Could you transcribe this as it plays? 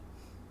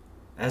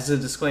As a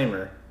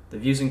disclaimer, the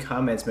views and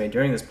comments made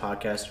during this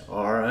podcast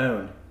are our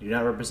own, do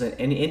not represent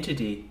any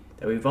entity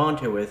that we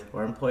volunteer with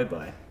or employed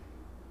by.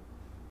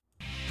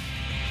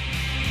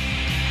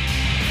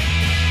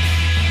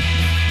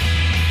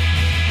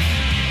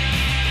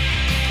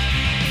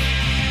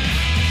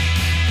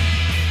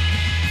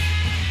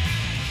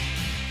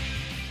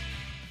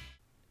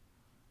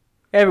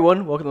 Hey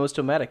everyone, welcome to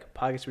Listomatic, a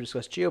podcast where we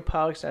discuss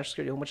geopolitics, national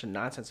security, a whole bunch of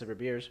nonsense over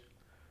beers.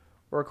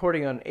 We're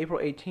recording on April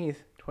 18th,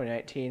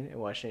 2019 in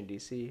Washington,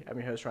 D.C. I'm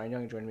your host, Ryan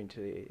Young. Joining me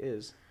today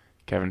is...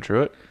 Kevin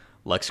Truitt.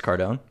 Lex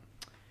Cardone.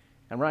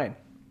 I'm Ryan,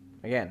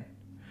 again.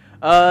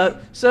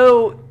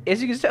 So, as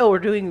you can tell, we're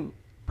doing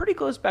pretty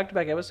close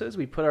back-to-back episodes.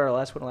 We put our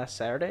last one last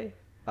Saturday.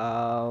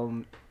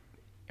 And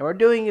we're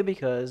doing it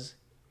because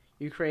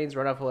Ukraine's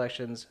runoff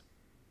elections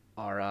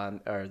are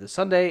this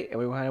Sunday, and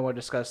we kind of want to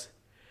discuss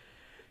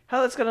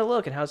how that's going to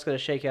look and how it's going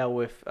to shake out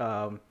with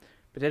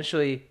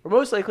potentially, or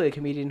most likely, a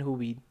comedian who will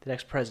be the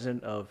next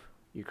president of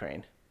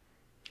Ukraine.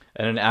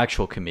 And an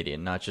actual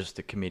comedian, not just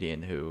a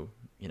comedian who,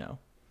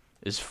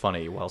 is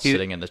funny while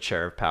sitting in the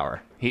chair of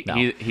power.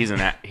 He's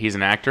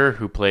an actor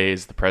who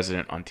plays the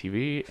president on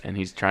TV, and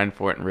he's trying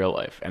for it in real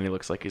life, and he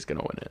looks like he's going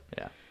to win it.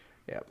 Yeah.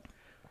 Yep.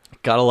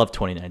 Gotta love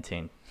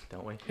 2019,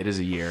 don't we? It is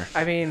a year.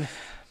 I mean,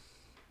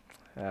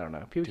 I don't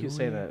know. People keep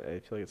saying that. I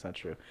feel like it's not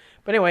true.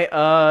 But anyway,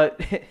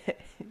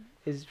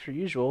 as per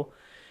usual,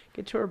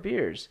 get to our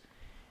beers.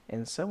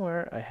 And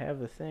somewhere I have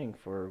the thing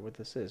for what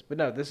this is. But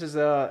no, this is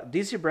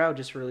DC Brau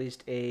just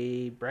released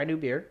a brand new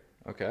beer.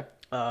 Okay.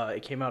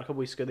 It came out a couple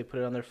weeks ago. They put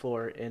it on their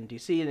floor in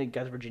DC and it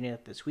got to Virginia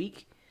this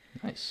week.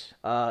 Nice.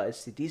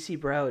 It's the DC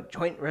Brau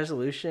Joint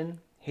Resolution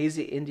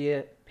Hazy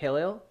India Pale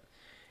Ale.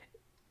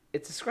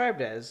 It's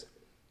described as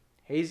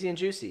hazy and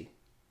juicy,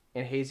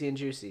 and hazy and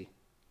juicy,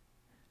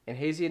 and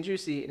hazy and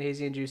juicy, and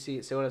hazy and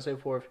juicy, so on and so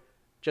forth,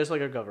 just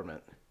like our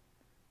government.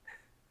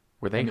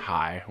 Were they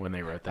high when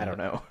they wrote that? I don't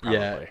know. Probably.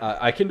 Yeah,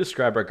 I can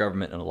describe our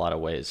government in a lot of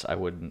ways. I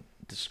wouldn't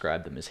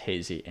describe them as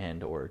hazy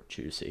and or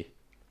juicy.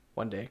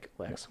 One day,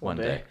 Lex. One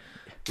day.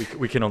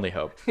 We can only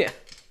hope. Yeah.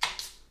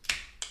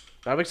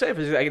 I'm excited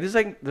for this. This is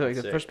like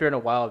the first beer in a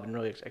while I've been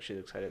really actually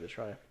excited to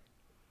try.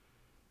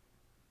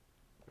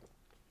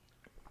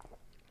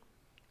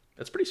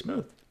 That's pretty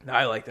smooth. No,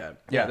 I like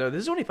that. Yeah. No, this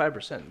is only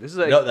 5%. This is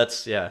like No,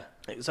 that's, yeah.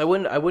 So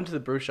I went to the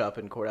brew shop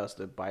in Courthouse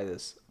to buy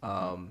this.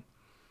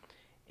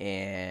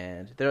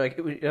 And they're like,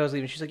 I was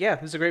leaving. She's like, "Yeah,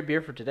 this is a great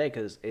beer for today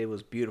because it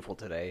was beautiful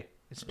today.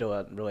 It's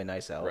still really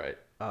nice out." Right.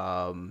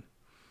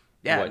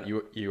 Yeah. What,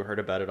 you heard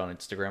about it on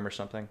Instagram or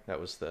something? That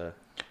was the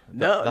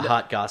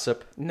hot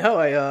gossip. No,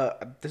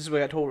 this is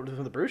what I told her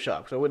from the brew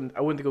shop. So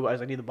I wouldn't go. I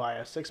need to buy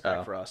a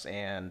 6-pack for us,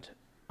 and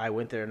I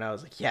went there and I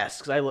was like, yes,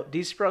 because I love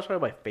DC Brau's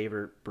probably my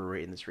favorite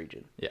brewery in this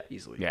region. Yeah,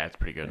 easily. Yeah, it's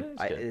pretty good.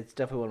 It's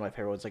definitely one of my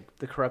favorite ones. Like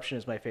the Corruption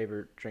is my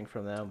favorite drink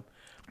from them,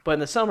 but in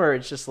the summer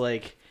it's just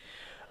like,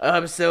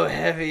 I'm so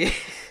heavy.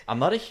 I'm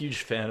not a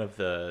huge fan of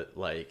the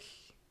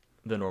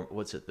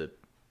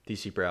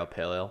DC Brau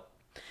Pale Ale.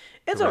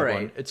 It's all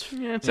right. It's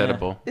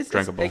edible. It's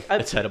drinkable.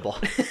 It's edible.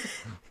 I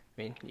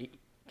mean,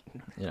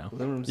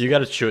 you got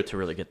to chew it to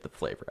really get the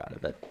flavor out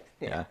of it.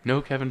 Yeah.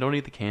 No, Kevin, don't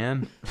eat the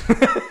can.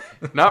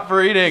 Not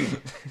for eating.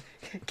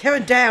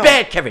 Kevin down.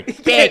 Bad Kevin.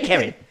 Bad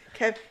Kevin.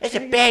 It's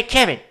a bad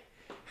Kevin.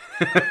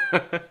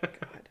 God.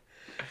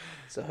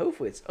 So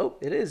hopefully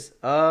it is.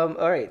 All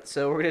right.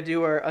 So we're gonna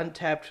do our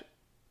Untapped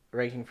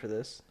ranking for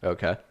this.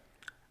 Okay.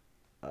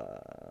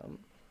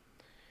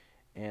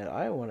 And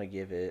I want to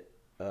give it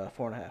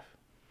 4.5.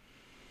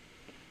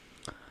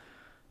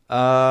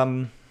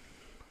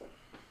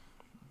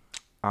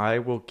 I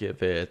will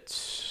give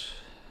it.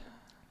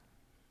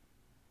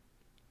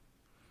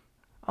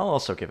 I'll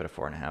also give it a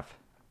 4.5.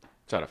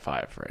 It's out of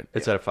 5, right?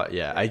 It's out of 5.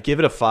 Yeah, I'd give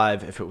it a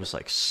 5 if it was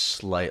like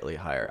slightly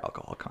higher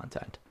alcohol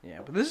content. Yeah,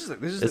 but this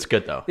is it's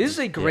good though. This is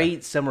a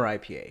great summer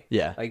IPA.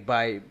 Yeah.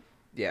 I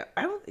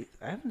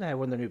haven't had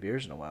one of their new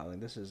beers in a while. Like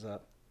this is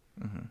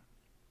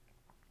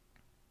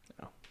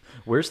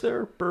Where's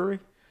their brewery?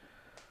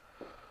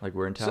 Like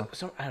we're in town.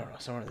 I don't know.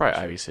 Somewhere Probably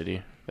Ivy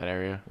City, that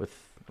area.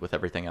 With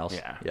everything else.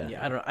 Yeah.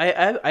 I don't know.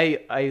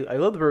 I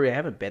love the brewery. I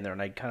haven't been there,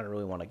 and I kind of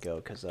really want to go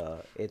because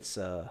it's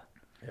Yeah.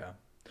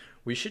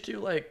 We should do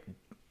like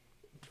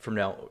from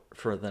now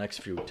for the next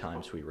few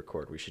times we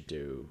record. We should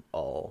do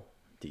all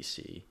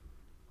DC,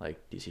 like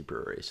DC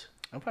breweries.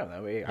 I'm fine with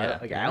that way. Yeah.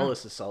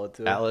 Alice is solid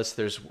too. Alice,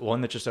 there's one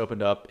that just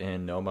opened up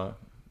in Noma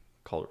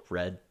called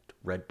Red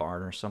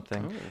Barn or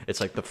something. Oh. It's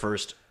like the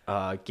first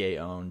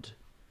gay-owned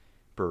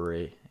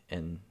brewery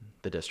in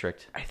the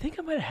district. I think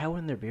I might have had one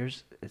of their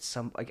beers. It's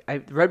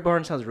Red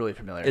Barn sounds really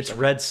familiar. It's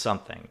Red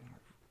something.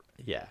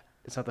 Yeah.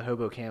 It's not the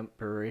Hobo Camp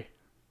Brewery.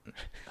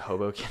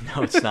 Hoboken?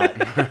 No, it's not.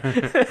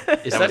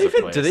 Is that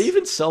even? Do they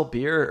even sell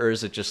beer, or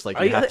is it just like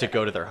you have to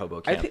go to their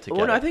Hobo Camp to get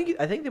it? I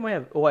think they might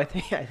have. Oh, I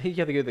think you have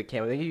to go to the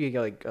camp. I think you can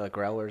get like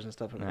growlers and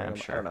stuff. I'm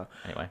sure. I don't know.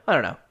 Anyway, I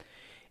don't know.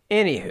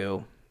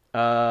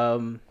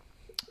 Anywho,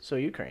 so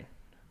Ukraine.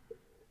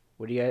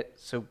 What do you get?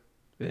 So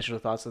initial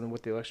thoughts on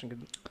what the election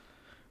could?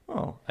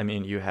 Well, I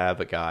mean, you have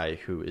a guy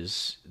who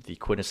is the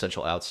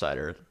quintessential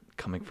outsider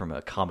coming from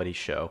a comedy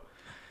show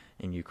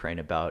in Ukraine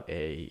about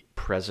a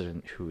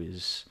president who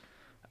is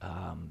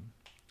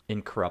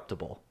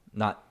incorruptible.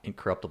 Not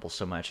incorruptible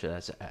so much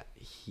as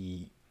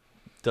he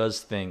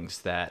does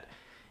things that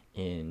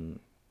in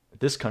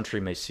this country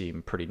may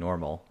seem pretty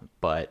normal,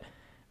 but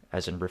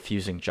as in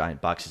refusing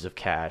giant boxes of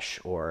cash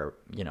or,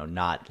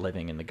 not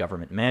living in the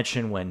government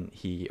mansion when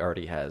he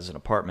already has an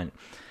apartment.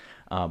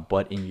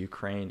 But in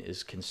Ukraine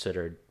is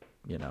considered,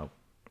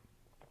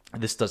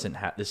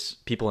 this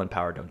people in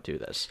power don't do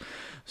this.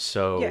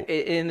 So yeah,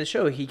 in the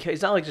show,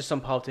 he's not like just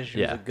some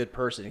politician who's Yeah. a good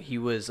person. He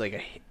was like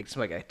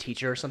a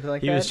teacher or something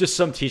like he that. was just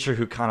some teacher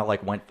who kind of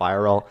like went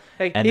viral.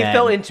 Like, he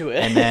fell into it.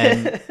 And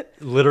then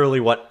literally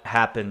what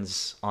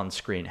happens on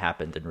screen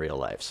happened in real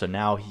life. So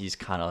now he's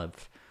kind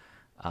of,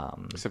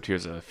 Except he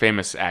was a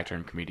famous actor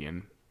and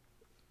comedian.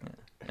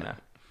 yeah.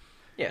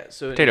 Yeah,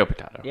 so Potato.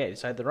 yeah, he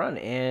decided to run,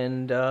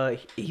 and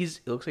it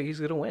looks like he's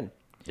gonna win.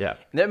 Yeah.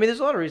 I mean, there's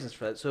a lot of reasons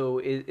for that. So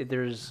I think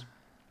there's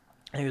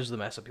the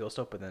mass appeal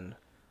stuff, but then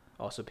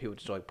also people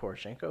just like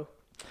Poroshenko.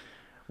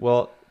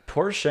 Well,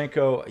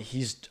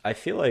 Poroshenko, I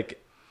feel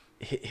like,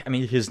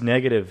 his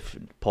negative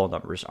poll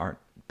numbers aren't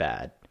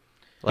bad.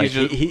 Like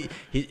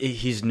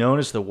he's known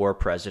as the war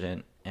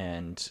president,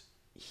 and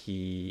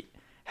he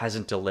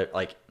hasn't delivered.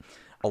 Like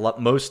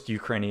most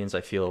Ukrainians, I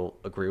feel,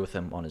 agree with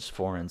him on his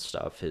foreign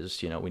stuff.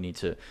 We need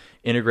to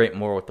integrate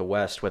more with the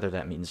West, whether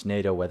that means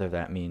NATO, whether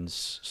that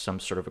means some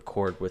sort of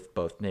accord with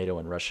both NATO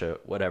and Russia,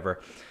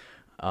 whatever.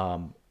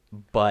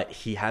 But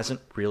he hasn't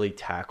really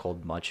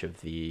tackled much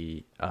of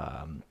the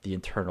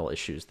internal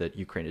issues that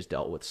Ukraine has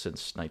dealt with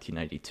since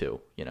 1992.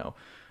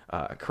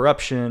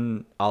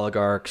 Corruption,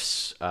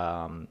 oligarchs.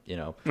 Well,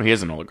 he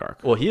is an oligarch.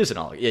 Well, he is an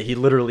oligarch. Yeah, he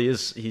literally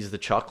is. He's the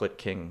chocolate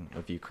king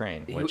of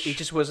Ukraine. Which He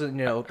just wasn't,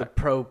 the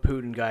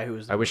pro-Putin guy who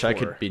was. I wish I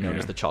could be known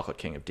as the chocolate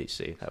king of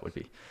DC. That would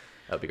be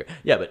great.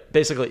 Yeah, but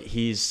basically,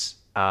 he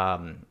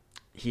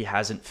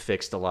hasn't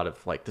fixed a lot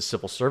of like the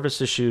civil service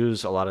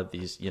issues. A lot of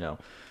these,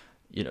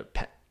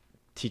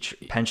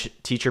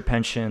 teacher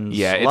pensions.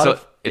 Yeah,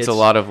 it's a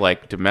lot of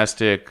like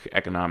domestic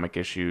economic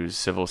issues,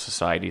 civil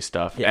society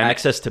stuff, and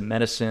access to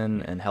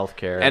medicine and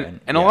healthcare,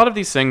 and a lot of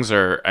these things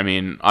are. I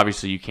mean,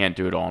 obviously you can't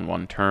do it all in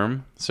one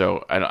term,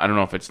 so I don't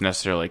know if it's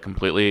necessarily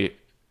completely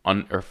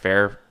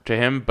unfair to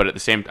him, but at the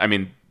same,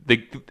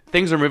 the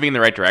things are moving in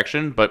the right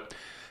direction, but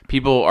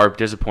people are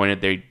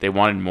disappointed. They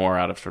wanted more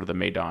out of sort of the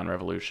Maidan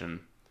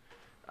revolution,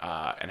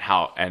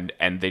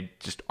 and they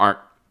just aren't.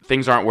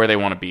 Things aren't where they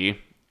want to be.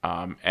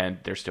 And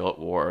they're still at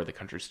war. The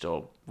country's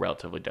still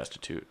relatively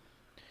destitute.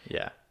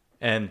 Yeah,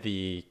 and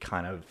the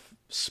kind of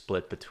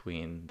split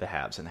between the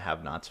haves and the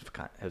have-nots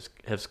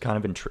has kind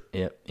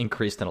of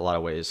increased in a lot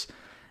of ways.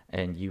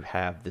 And you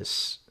have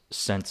this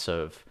sense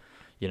of,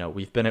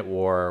 we've been at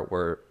war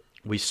where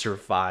we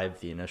survived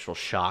the initial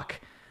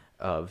shock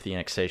of the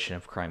annexation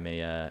of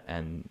Crimea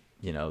and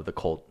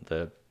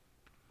the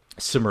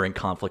simmering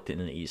conflict in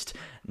the East.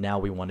 Now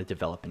we want to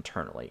develop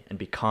internally and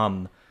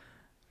become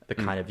the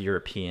kind of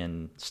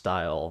European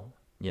style,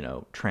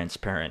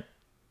 transparent,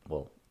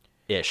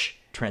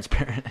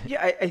 transparent.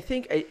 Yeah, I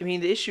think,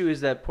 the issue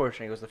is that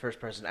Poroshenko was the first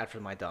president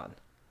after Maidan.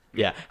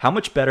 Yeah. How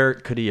much better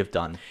could he have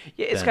done?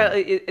 Yeah, it's kind of,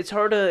 it's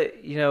hard to,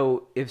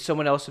 if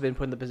someone else had been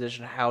put in the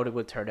position, how it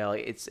would turn out.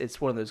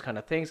 It's one of those kind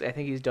of things. I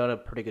think he's done a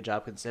pretty good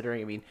job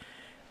considering.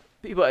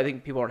 I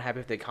think people aren't happy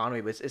with the economy,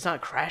 but it's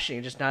not crashing.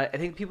 It's just not. I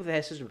think people that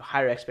have such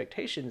higher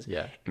expectations.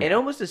 Yeah. And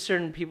almost a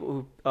certain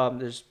people who,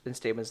 there's been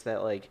statements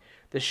that like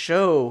the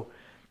show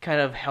kind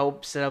of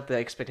helped set up the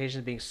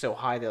expectations being so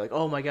high. They're like,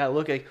 oh my god,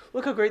 look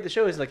how great the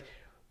show is. Like,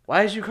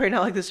 why is Ukraine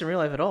not like this in real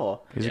life at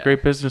all? He's a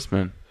great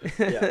businessman.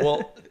 Yeah.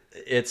 Well,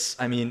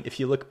 if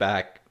you look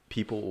back,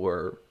 people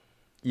were,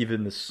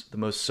 even the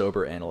most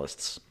sober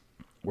analysts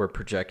were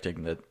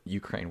projecting that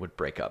Ukraine would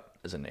break up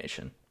as a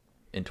nation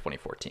in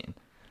 2014.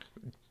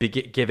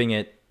 Giving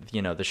it,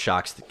 the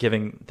shocks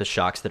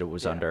that it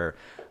was under,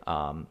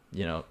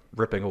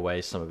 ripping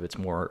away some of its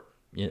more,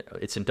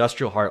 its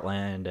industrial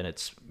heartland and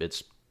its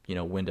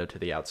window to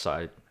the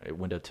outside,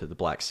 window to the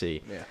Black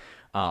Sea.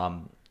 Yeah.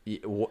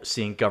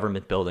 Seeing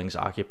government buildings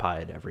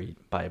occupied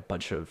by a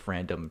bunch of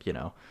random,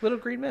 Little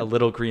green men.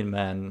 little green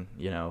men,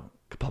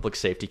 public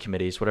safety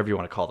committees, whatever you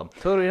want to call them.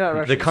 Totally not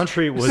Russians. The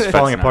country was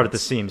falling apart at the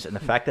seams, and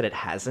the fact that it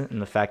hasn't,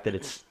 and the fact that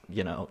it's,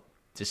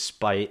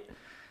 despite,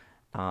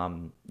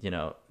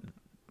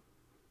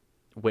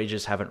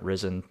 wages haven't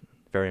risen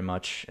very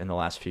much in the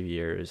last few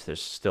years.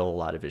 There's still a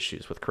lot of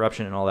issues with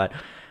corruption and all that.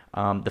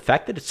 The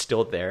fact that it's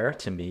still there,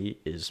 to me,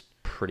 is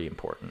pretty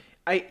important.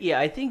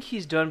 I think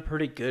he's done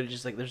pretty good.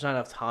 Just like there's not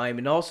enough time,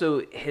 and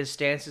also his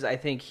stances. I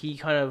think he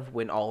kind of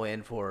went all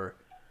in for.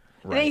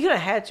 Right. And he kind of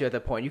had to at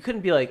that point. You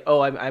couldn't be like, oh,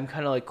 I'm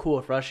kind of like cool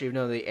with Russia, even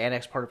though they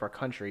annexed part of our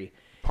country.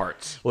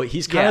 Parts. Well,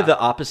 he's kind of the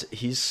opposite.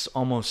 He's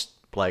almost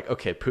like,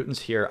 okay, Putin's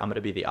here. I'm going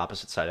to be the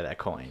opposite side of that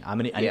coin.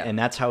 And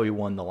that's how he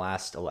won the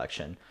last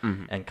election,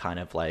 and kind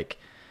of like,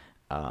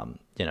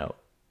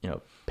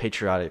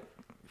 patriotic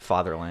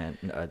fatherland.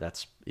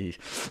 That's I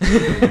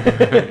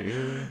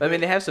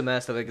mean, they have some of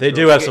that stuff. they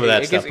do have some of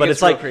that stuff, but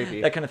it's like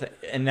creepy. that kind of thing.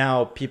 And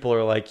now people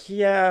are like,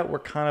 yeah, we're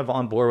kind of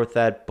on board with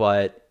that,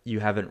 but you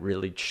haven't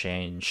really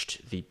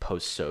changed the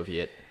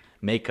post-Soviet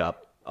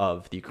makeup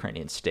of the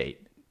Ukrainian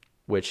state,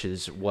 which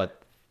is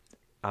what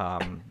I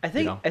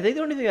think the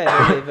only thing I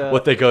know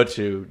what they go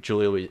to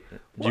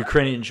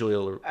Ukrainian Julia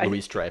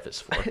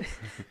Louis-Dreyfus for.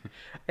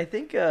 I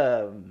think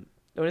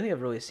the only thing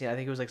I've really seen, I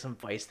think it was like some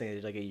Vice thing they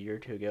did like a year or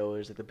two ago,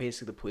 was like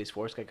basically the police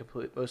force got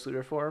mostly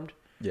reformed.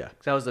 Yeah,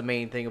 because that was the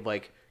main thing of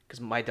like, because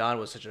Maidan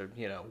was such a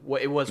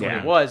what it was when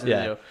it was.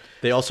 And,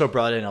 they also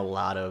brought in a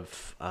lot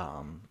of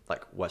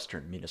like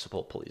Western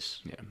municipal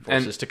police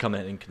forces to come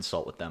in and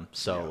consult with them.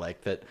 So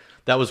like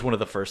that was one of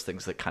the first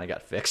things that kind of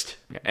got fixed.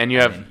 Yeah. And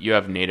you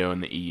have NATO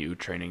and the EU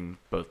training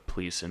both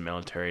police and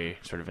military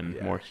sort of in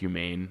more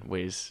humane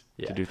ways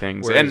to do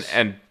things,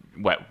 and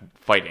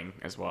fighting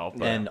as well.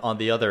 But. And on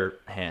the other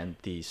hand,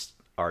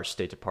 our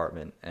State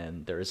Department,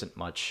 and there isn't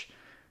much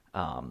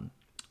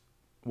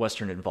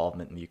Western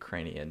involvement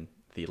in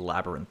the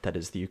labyrinth that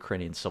is the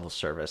Ukrainian civil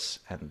service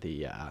and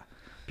the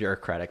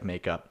bureaucratic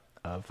makeup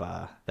of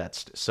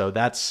that. So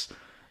that's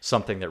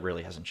something that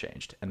really hasn't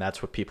changed, and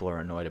that's what people are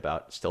annoyed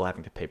about, still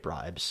having to pay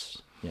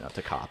bribes,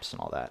 to cops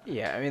and all that.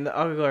 Yeah, I mean, the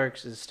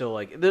oligarchs is still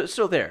like, they're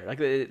still there. Like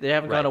they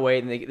haven't gone away,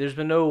 and there's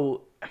been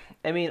no.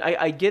 I mean,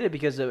 I get it,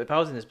 because if I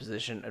was in this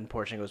position, in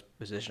Poroshenko's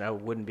position, I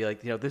wouldn't be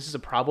like, this is a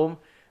problem.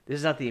 This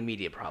is not the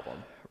immediate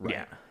problem. Right.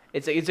 Yeah.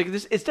 It's like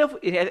this. It's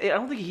definitely. I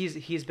don't think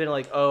he's been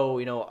like,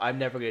 I'm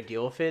never going to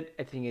deal with it.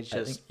 I think it's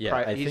just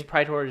he's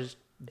probably towards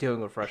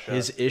dealing with Russia.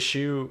 His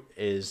issue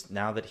is,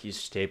 now that he's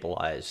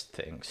stabilized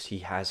things, he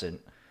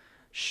hasn't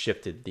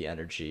shifted the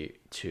energy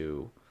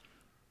to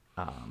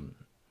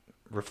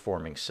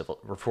reforming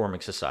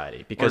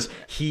society, because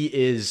he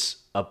is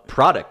a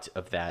product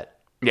of that.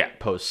 Yeah.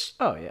 Post.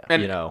 Oh yeah.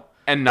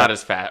 And not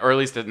as fast, or at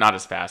least not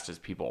as fast as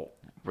people.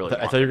 Really,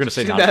 I thought you were going to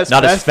say not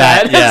as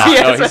fat. Yeah,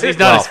 he's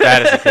not as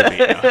fat as he could be.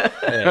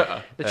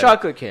 No. The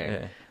chocolate king.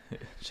 Yeah.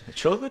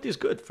 Chocolate is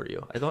good for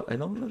you. I don't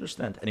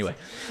understand. Anyway,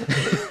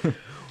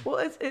 well,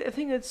 I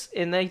think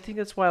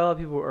that's why a lot of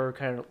people are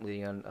kind of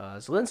leaning on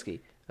Zelensky,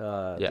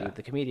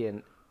 the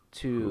comedian.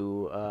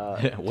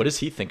 What does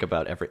he think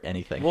about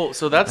anything? Well,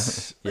 so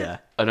that's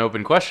an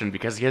open question,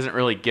 because he hasn't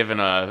really given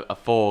a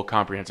full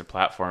comprehensive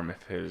platform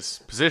of his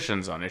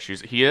positions on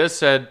issues. He has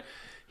said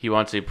he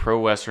wants a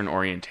pro-Western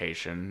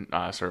orientation,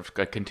 sort of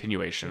a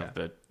continuation of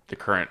the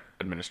current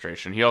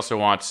administration. He also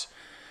wants,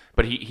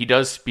 but he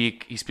does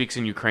speak. He speaks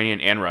in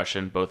Ukrainian and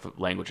Russian. Both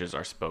languages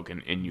are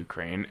spoken in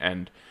Ukraine,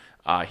 and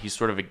he's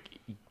sort of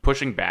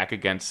pushing back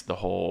against the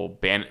whole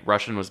ban.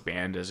 Russian was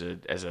banned as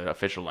an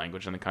official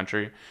language in the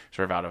country,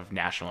 sort of out of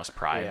nationalist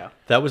pride. Yeah.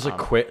 That was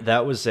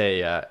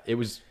it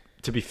was,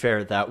 to be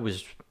fair, that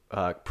was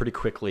pretty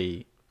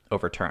quickly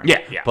overturned.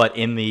 Yeah. But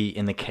in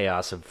the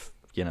chaos of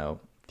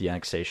the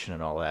annexation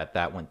and all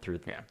that went through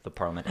the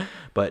parliament.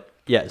 But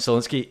yeah,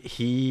 Zelensky,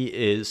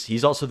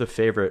 he's also the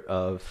favorite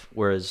of,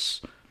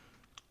 whereas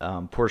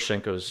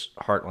Poroshenko's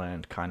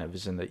heartland kind of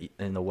is in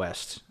the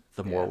west,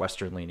 the more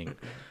Western leaning.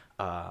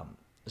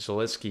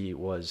 Zelensky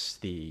was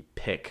the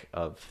pick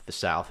of the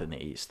south and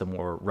the east, the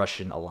more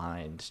Russian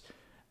aligned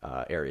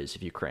areas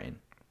of Ukraine.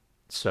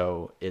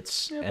 So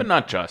it's but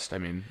not just. I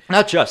mean,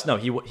 not just. No,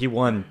 he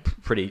won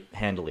pretty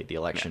handily the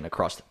election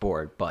across the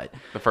board. But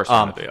the first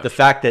time the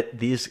fact that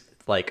these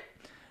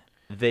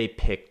they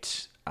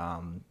picked,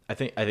 I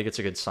think it's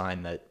a good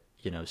sign that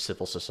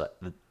civil society,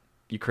 the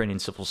Ukrainian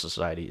civil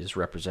society, is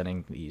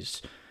representing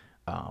these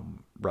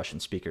Russian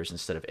speakers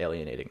instead of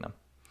alienating them.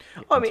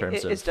 Well, I mean,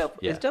 it's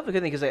definitely a good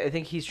thing, because I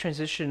think he's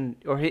transitioned,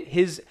 or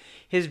his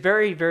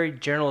very, very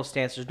general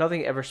stance. There's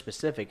nothing ever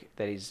specific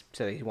that he's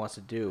said that he wants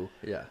to do.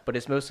 Yeah. But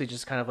it's mostly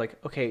just kind of like,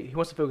 okay, he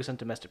wants to focus on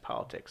domestic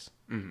politics.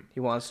 Mm-hmm. He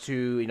wants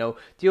to, deal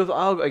with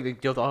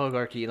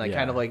oligarchy, and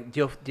kind of like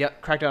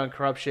crack down on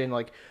corruption,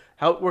 like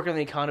help work on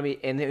the economy,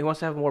 and he wants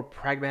to have a more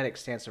pragmatic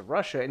stance of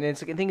Russia. And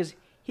it's like, the thing is,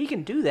 he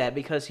can do that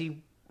because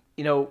he,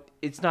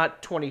 it's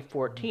not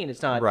 2014.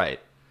 It's not right.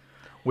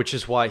 Which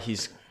is why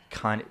he's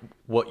kind of,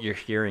 what you're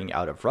hearing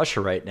out of Russia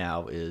right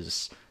now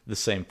is the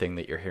same thing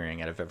that you're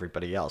hearing out of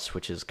everybody else,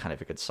 which is kind of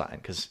a good sign,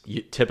 because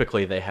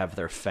typically they have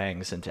their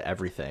fangs into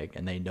everything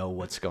and they know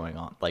what's going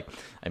on.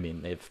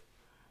 They've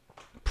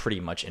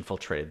pretty much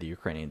infiltrated the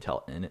Ukrainian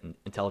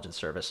intelligence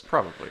service.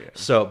 Probably. Yeah.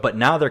 So, but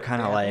now they're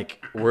kind of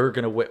like,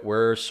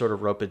 we're sort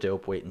of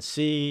rope-a-dope, wait and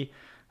see.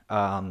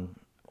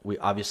 We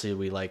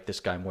like this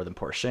guy more than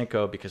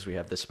Poroshenko because we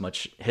have this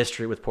much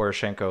history with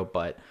Poroshenko,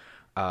 but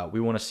we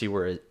want to see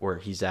where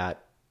he's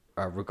at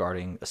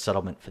regarding a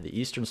settlement for the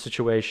Eastern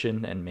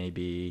situation,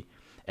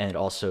 and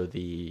also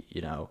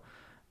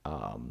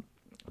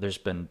there's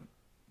been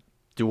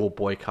dual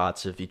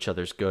boycotts of each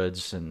other's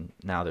goods, and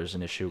now there's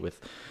an issue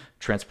with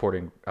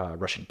transporting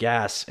Russian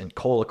gas and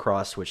coal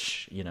across,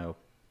 which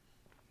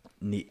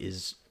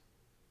is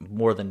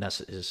more than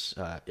is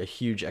a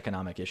huge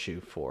economic issue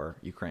for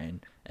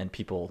Ukraine and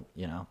people.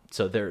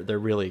 So they're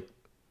really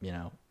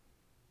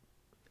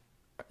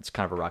it's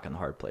kind of a rock and a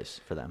hard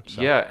place for them.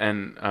 So. Yeah,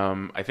 and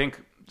I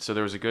think so.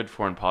 There was a good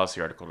foreign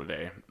policy article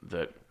today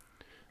that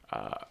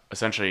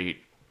essentially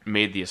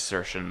made the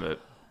assertion that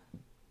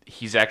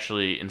he's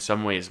actually in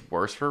some ways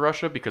worse for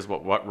Russia because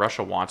what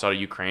Russia wants out of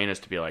Ukraine is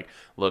to be like,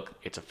 look,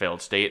 it's a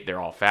failed state. They're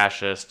all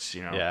fascists.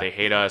 They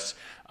hate us.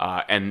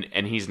 And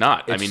he's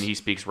not. I mean, he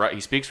speaks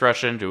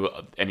Russian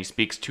and he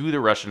speaks to the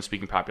Russian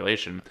speaking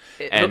population,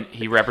 and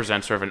he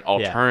represents sort of an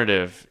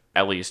alternative,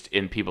 at least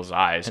in people's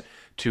eyes,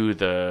 to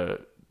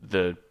the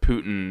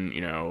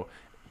Putin.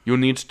 You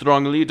need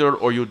strong leader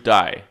or you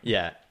die.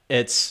 Yeah,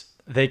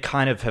 they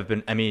kind of have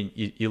been. I mean,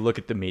 you look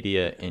at the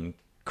media in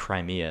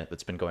Crimea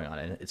that's been going on,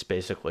 and it's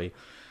basically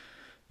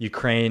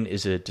Ukraine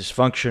is a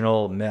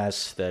dysfunctional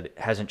mess that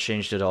hasn't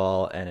changed at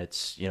all, and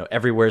it's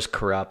everywhere's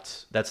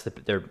corrupt. That's the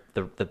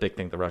big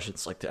thing the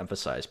Russians like to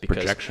emphasize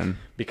because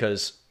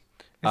it's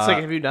like,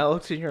 have you not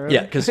looked in your own?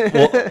 Yeah, because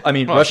I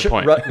mean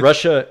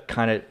Russia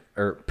kind of,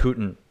 or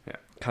Putin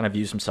kind of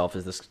views himself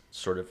as this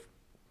sort of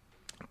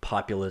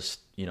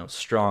populist,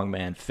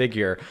 strongman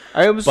figure.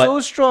 I am so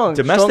strong,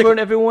 stronger than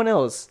everyone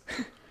else.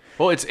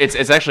 Well, it's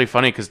actually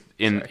funny because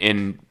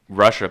in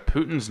Russia,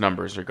 Putin's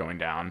numbers are going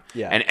down,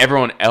 and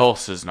everyone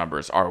else's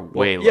numbers are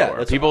way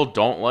lower. People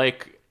don't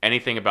like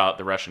anything about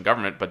the Russian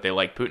government, but they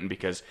like Putin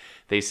because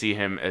they see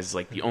him as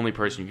like the only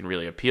person you can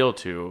really appeal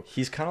to.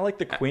 He's kind of like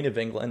the Queen of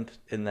England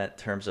in that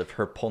terms of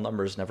her poll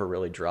numbers never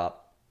really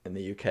drop in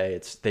the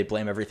UK. They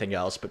blame everything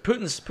else, but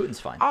Putin's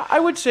fine. I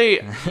would say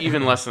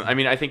even less than. I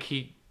mean, I think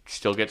he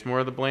still gets more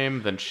of the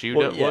blame than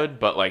Shuda would,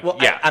 but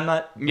I'm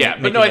not. Yeah,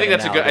 but no, I think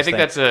that's a good. I think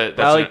that's a.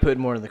 I like Putin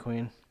more than the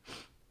Queen.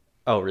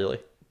 Oh, really?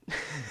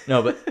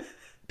 No, but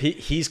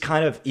he's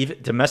kind of even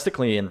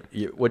domestically, and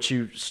what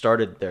you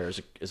started there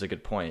is a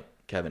good point,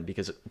 Kevin,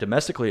 because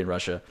domestically in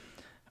Russia,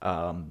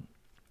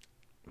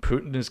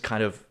 Putin is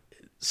kind of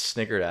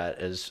sniggered at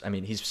as, I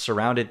mean, he's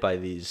surrounded by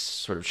these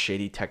sort of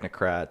shady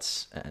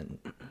technocrats and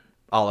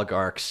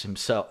oligarchs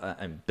himself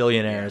and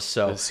billionaires.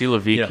 So the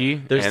Siloviki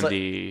and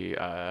the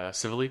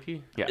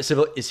Civiliki. Yeah,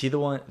 is he the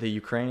one, the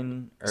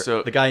Ukraine,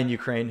 or the guy in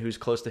Ukraine who's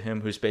close to him,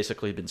 who's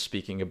basically been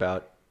speaking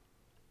about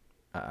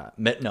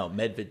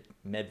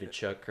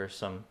Medvedchuk or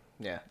some,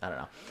 I don't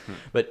know,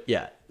 but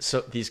so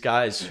these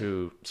guys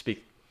who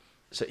speak,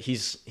 so he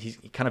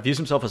kind of views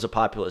himself as a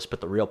populist,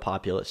 but the real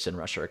populists in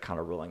Russia are kind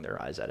of rolling their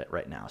eyes at it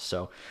right now.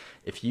 So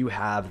if you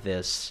have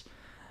this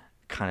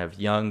kind of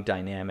young,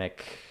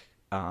 dynamic,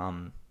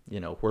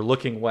 we're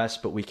looking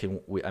west, but we're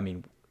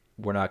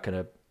not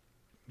going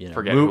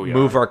to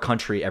move our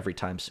country every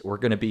time. So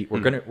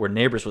we're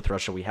neighbors with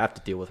Russia. We have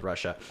to deal with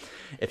Russia.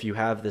 If you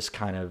have this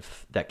kind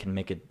of that can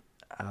make it.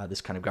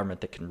 This kind of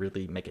government that can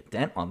really make a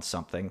dent on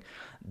something,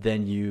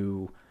 then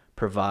you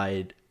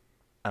provide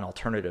an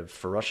alternative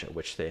for Russia,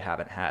 which they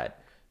haven't had.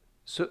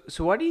 So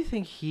why do you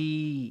think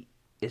he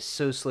is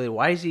so slated?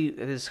 Why is he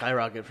this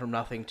skyrocket from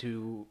nothing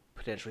to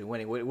potentially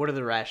winning? What are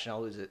the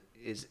rationale?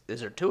 Is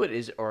there to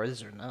it? Or is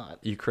there not?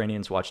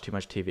 Ukrainians watch too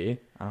much TV.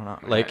 I don't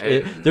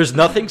know. There's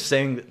nothing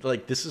saying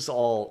that, this is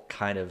all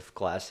kind of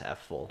glass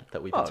half full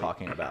that we've been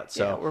talking about.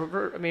 So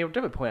we're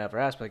definitely pointing out for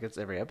aspect. It's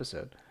every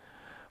episode.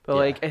 But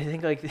I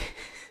think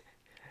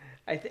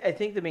I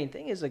think the main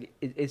thing is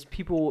it's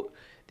people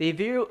they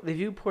view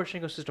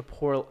Poroshenko as just a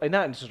poor,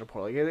 not just a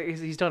poor,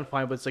 he's done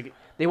fine, but it's like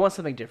they want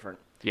something different.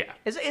 Yeah,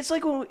 it's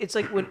like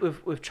when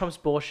with Trump's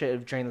bullshit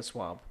of drain the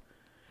swamp,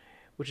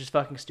 which is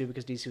fucking stupid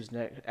because DC was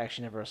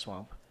actually never a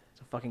swamp. It's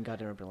a fucking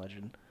goddamn urban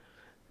legend.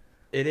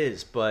 It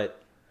is,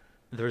 but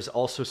there's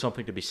also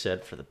something to be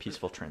said for the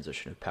peaceful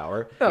transition of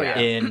power. Oh yeah.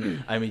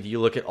 You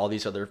look at all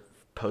these other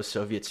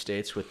post-Soviet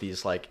states with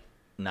these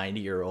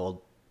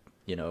 90-year-old.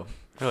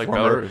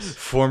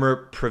 Former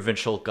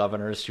provincial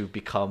governors who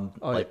become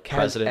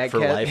president for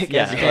life.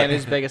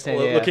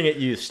 Kazakhstan, looking at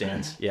you,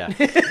 Stans. Yeah,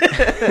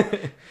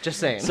 just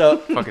saying. So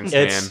fucking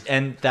Stan.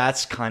 And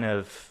that's kind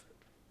of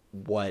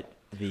what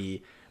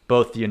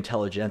both the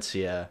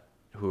intelligentsia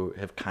who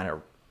have kind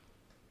of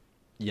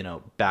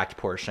backed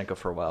Poroshenko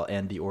for a while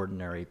and the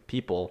ordinary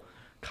people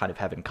kind of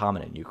have in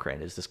common in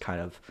Ukraine is this kind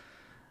of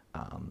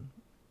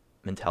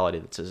mentality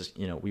that says,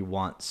 we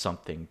want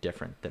something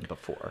different than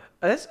before.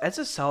 That's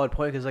a solid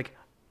point because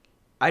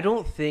I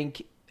don't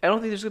think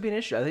there's gonna be an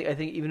issue. I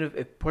think even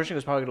if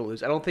Poroshenko's probably gonna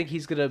lose, I don't think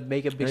he's gonna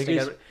make a big thing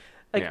out of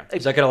it.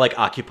 Is that gonna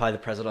occupy the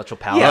presidential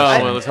palace?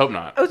 Yeah, let's hope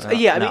not. It's always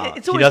he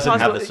doesn't possible.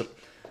 Have this.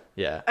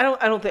 Yeah, I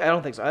don't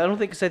think so. I don't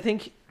think because I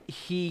think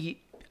he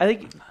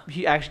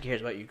actually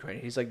cares about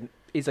Ukraine. He's a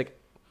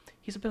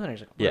billionaire.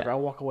 He's like, whatever, I'll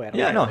walk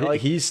away.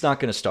 He's not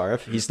gonna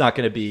starve. He's not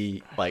gonna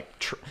be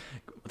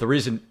the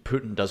reason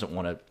Putin doesn't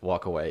want to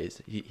walk away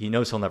is he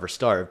knows he'll never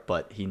starve,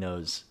 but he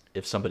knows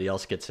if somebody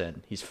else gets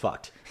in, he's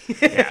fucked.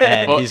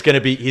 And he's gonna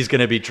be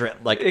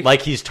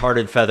like he's tarred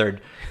and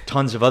feathered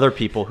tons of other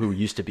people who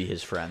used to be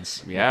his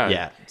friends.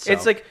 Yeah. So.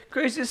 It's like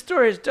craziest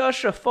stories.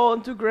 Dasha fall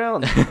into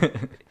ground,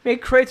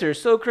 make craters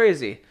so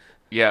crazy.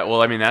 Yeah,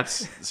 well, I mean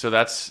that's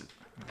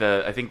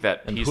I think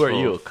that And peaceful, who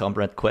are you?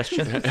 Comrade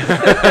question.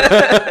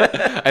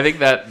 I think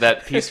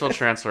that peaceful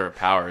transfer of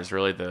power is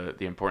really the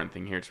important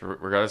thing here. It's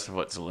regardless of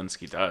what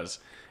Zelensky does.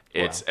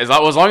 It's as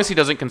long as he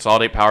doesn't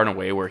consolidate power in a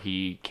way where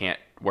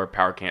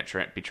power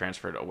can't be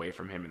transferred away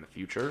from him in the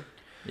future.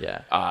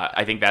 Yeah.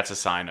 I think that's a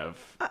sign of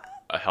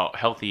a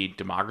healthy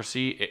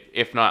democracy,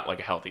 if not like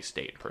a healthy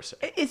state per se.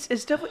 It's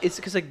definitely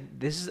because like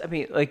this is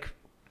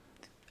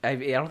I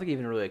don't think it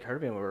even really occurred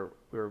to me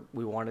where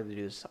we wanted to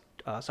do this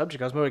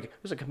subject. I was more like,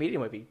 there's a comedian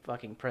might be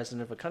fucking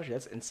president of a country.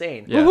 That's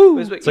insane. Yeah.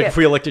 It's like if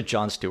we elected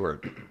Jon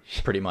Stewart,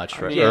 pretty much,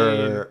 right?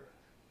 Or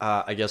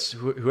I guess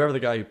whoever the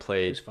guy who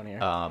played. Who's funnier?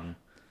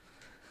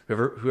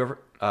 Whoever.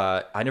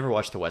 I never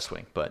watched The West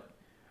Wing, but.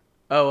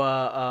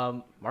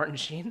 Martin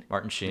Sheen.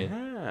 Martin Sheen.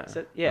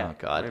 Yeah. Oh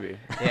God. Maybe.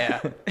 Yeah.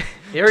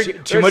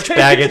 Too much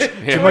baggage.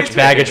 Too much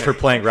baggage for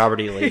playing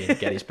Robert E. Lee in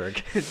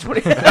Gettysburg.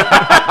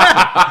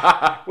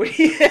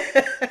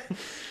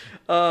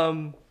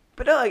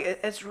 But no, like,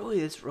 it's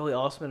really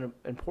awesome and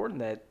important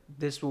that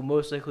this will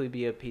most likely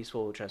be a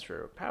peaceful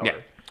transfer of power. Yeah.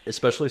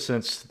 Especially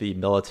since the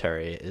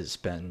military has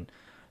been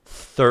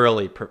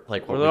thoroughly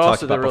like what we also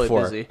talked about really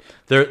before. busy.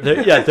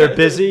 They're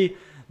busy.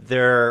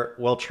 They're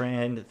well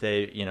trained.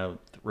 They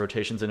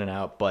rotations in and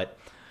out, but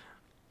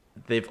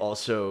they've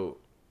also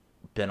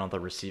been on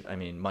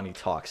the money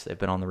talks. They've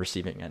been on the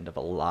receiving end of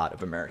a lot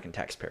of American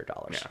taxpayer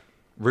dollars.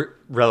 Yeah.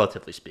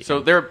 Relatively speaking.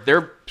 So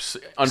they're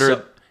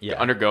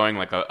undergoing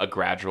like a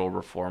gradual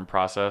reform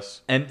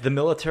process. And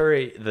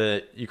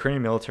the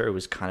Ukrainian military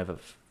was kind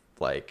of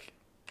like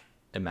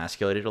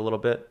emasculated a little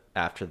bit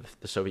after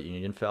the Soviet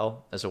Union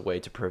fell as a way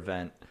to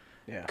prevent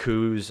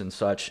coups and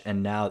such.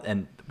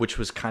 And which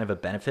was kind of a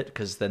benefit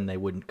because then they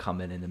wouldn't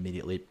come in and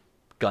immediately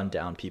gun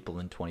down people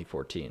in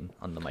 2014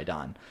 on the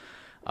Maidan.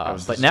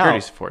 But now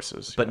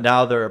forces.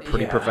 Now they're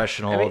pretty Yeah.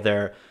 professional. I mean,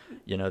 they're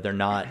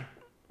not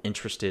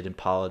interested in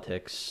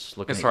politics.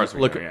 As far as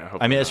we know,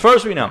 yeah, as far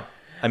as we know.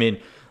 I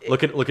mean,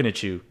 looking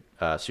at you,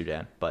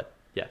 Sudan. But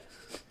yeah.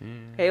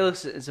 Hey,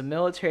 listen, it's a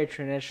military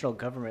transitional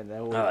government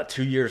that will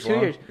 2 years 2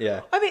 long. years.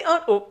 Yeah. I mean,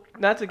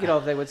 not to get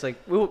off that. It's like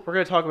we're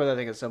going to talk about that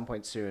thing at some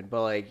point soon.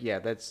 But like, yeah,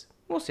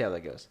 we'll see how that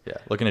goes. Yeah.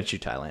 Looking at you,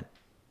 Thailand.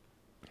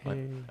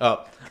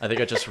 Oh, I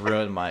think I just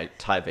ruined my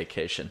Thai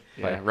vacation.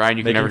 Yeah, Ryan,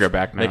 you can never go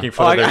back now. Making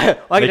fun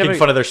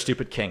of their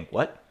stupid king.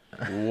 What?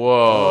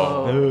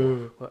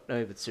 Whoa. Well,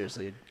 no, but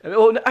seriously. I mean,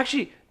 well,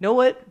 actually, you know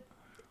what?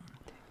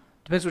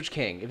 Depends which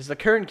king. If it's the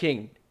current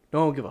king, no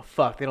one will give a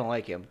fuck. They don't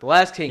like him. The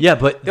last king. Yeah,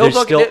 but they would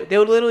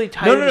literally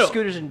tie you to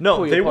scooters and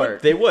pull you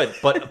apart. They would.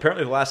 But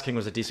apparently, the last king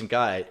was a decent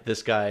guy.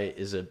 This guy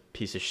is a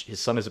piece of. His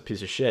son is a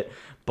piece of shit.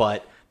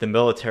 But the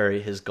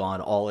military has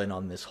gone all in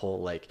on this whole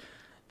like.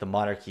 The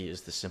monarchy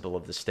is the symbol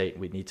of the state.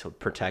 We need to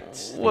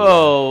protect.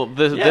 Well,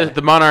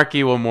 the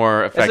monarchy will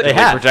more effectively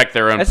protect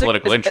their own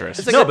political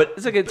interests.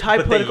 It's like a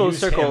Thai political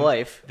circle of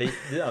life.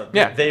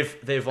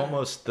 They've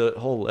almost the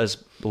whole les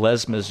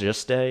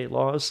majestés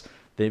laws.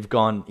 They've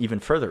gone even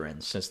further in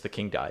since the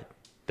king died,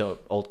 the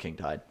old king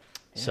died.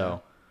 Yeah.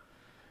 So.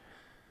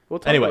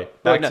 Anyway,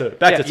 back to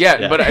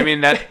but I mean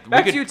that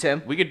back to you,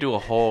 Tim. We could do a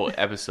whole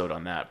episode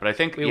on that, but I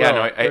think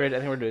I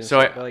think we're doing. So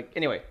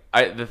anyway,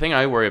 the thing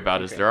I worry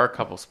about is there are a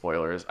couple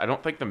spoilers. I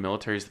don't think the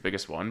military is the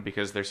biggest one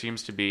because there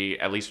seems to be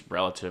at least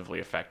relatively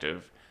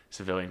effective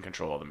civilian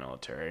control of the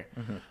military.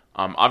 Mm-hmm.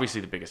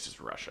 Obviously, the biggest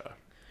is Russia.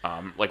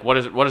 What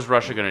is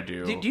Russia going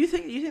to do? Do you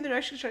think they're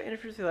actually trying to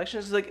interfere with the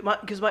elections? Like,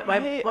 because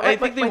I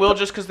think they will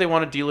just because they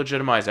want to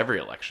delegitimize every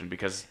election.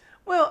 Because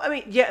I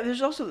mean, yeah,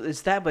 there's also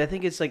that, but I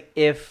think it's like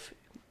if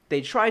they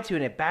try to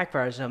and it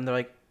backfires them, they're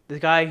like, the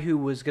guy who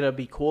was gonna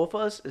be cool with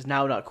us is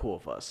now not cool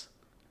with us.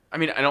 I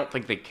mean, I don't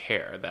think they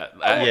care that.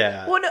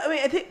 Yeah. Well, no, I mean,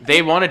 I think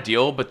they want a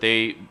deal, but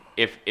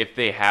if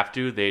they have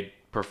to, they'd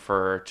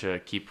prefer to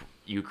keep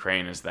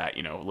Ukraine as that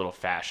little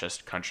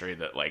fascist country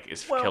that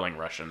is killing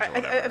Russians or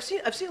whatever.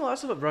 I've seen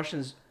lots of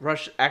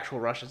actual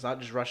Russians, not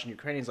just Russian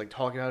Ukrainians, like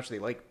talking about how much they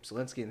like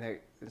Zelensky and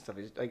stuff.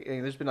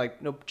 There's been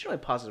no generally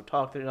positive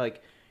talk. They're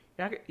like.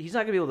 He's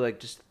not gonna be able to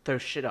just throw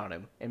shit on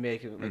him and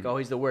make him oh,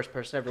 he's the worst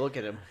person ever. Look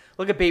at him.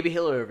 Look at baby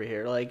Hitler over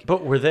here.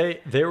 But were they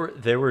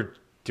were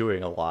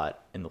doing a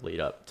lot in the lead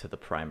up to the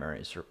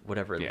primaries or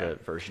whatever the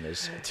version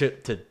is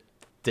to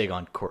dig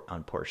on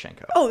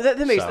Poroshenko. Oh,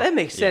 that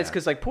makes sense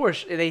because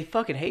they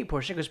fucking hate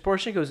Poroshenko because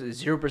Poroshenko's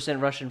a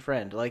 0% Russian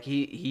friend. Like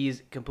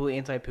he's completely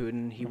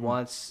anti-Putin.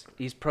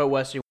 He's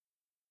pro-Western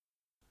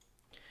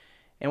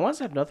and wants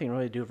to have nothing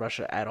really to do with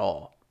Russia at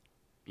all.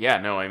 Yeah,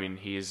 no, I mean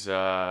he's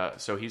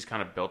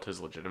kind of built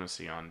his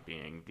legitimacy on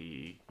being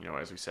the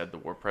as we said the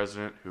war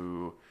president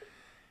who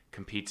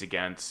competes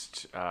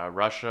against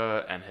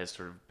Russia and has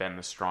sort of been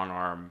the strong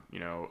arm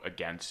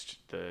against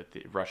the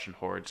Russian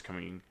hordes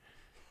coming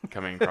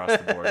across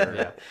the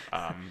border.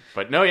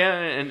 But no,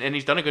 and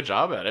he's done a good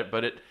job at it.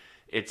 But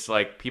it's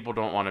like people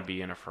don't want to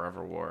be in a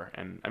forever war,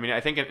 and I mean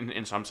I think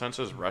in some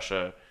senses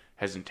Russia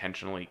has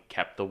intentionally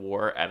kept the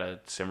war at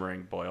a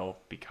simmering boil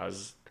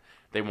because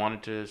they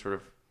wanted to sort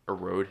of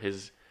erode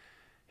his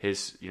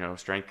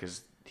strength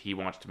because he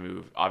wants to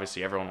move.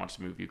 Obviously, everyone wants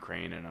to move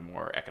Ukraine in a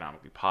more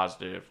economically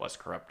positive, less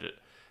corrupt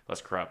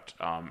less corrupt,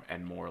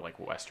 and more like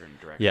Western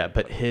direction. Yeah,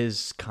 but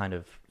his kind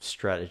of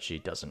strategy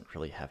doesn't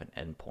really have an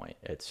endpoint.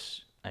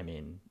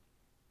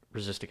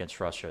 Resist against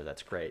Russia,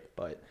 that's great,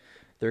 but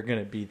they're going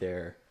to be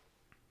there,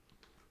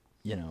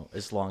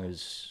 as long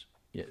as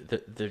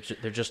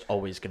they're just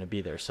always going to be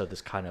there. So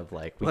this kind of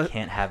like we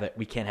can't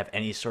have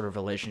any sort of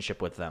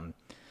relationship with them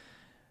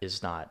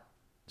is not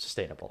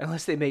sustainable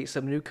unless they make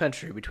some new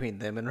country between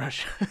them and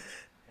Russia.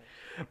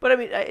 But I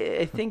mean,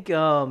 I think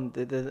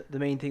the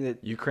main thing that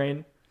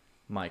Ukraine,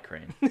 my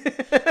crane,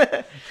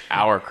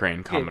 our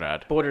crane,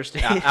 comrade, border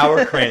state,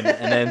 our crane,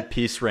 and then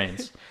peace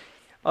reigns.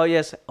 Oh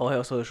yes,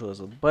 Ohio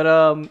socialism. But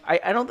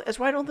I don't. That's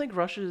why I don't think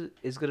Russia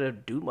is gonna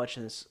do much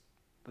in this,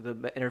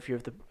 interfere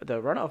with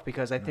the runoff,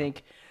 because I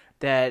think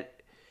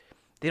that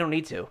they don't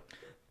need to.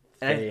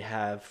 And They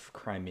have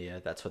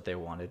Crimea. That's what they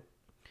wanted.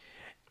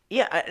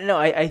 Yeah,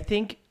 I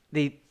think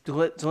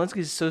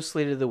Zelensky's so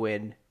slated to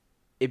win.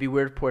 It'd be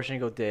weird if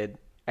Poroshenko did.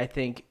 I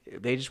think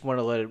they just want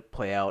to let it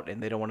play out,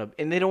 and they don't want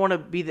to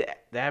be the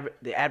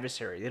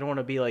adversary. They don't want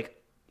to be like,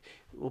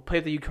 we'll play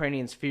with the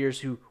Ukrainians' fears,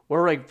 who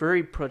were like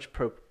very pro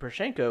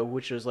Poroshenko,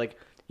 which is like,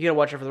 you gotta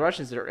watch out for the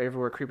Russians that are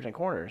everywhere creeping in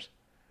corners.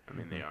 I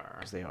mean, they are.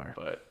 Because they are.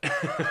 But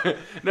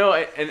no,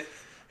 I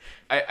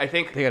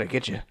think They gotta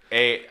get you.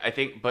 I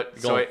think, but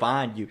Gonna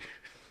find you.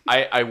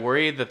 I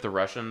worry that the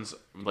Russians,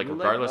 like, You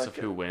let regardless that of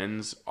go. who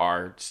wins,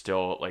 are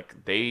still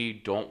like, they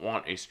don't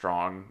want a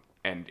strong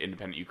and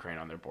independent Ukraine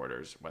on their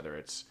borders, whether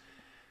it's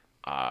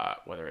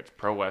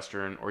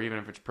pro-Western or even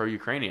if it's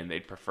pro-Ukrainian.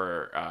 They'd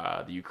prefer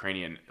the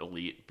Ukrainian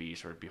elite be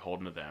sort of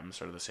beholden to them,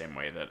 sort of the same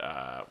way that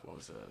what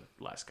was the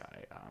last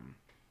guy?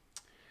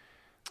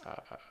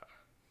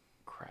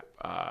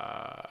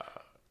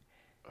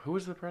 Who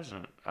was the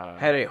president?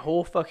 Had a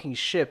whole fucking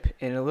ship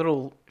in a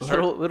little It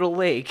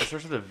lake.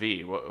 starts with a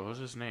V. What was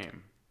his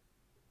name?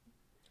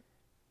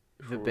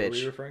 The Who bitch. are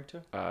we referring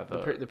to?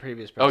 The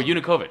previous Oh,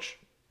 president. Yanukovych.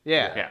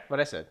 Yeah, Yeah. what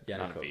I said.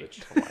 Not a V.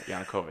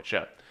 Yanukovych. Yanukovych,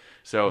 yeah.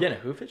 So,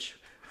 Yanukovych?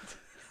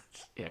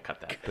 yeah, cut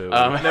that. Boo.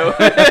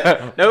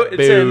 No, it's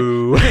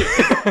Boo.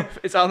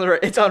 it's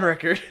on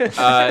record.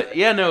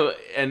 Yeah, no,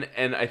 and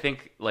I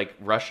think, like,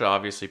 Russia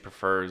obviously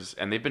prefers,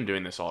 and they've been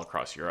doing this all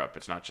across Europe.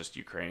 It's not just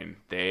Ukraine.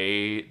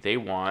 They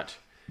want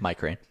My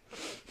crane.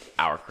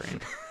 our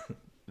crane.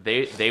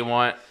 They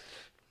want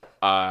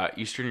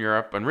Eastern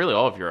Europe and really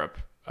all of Europe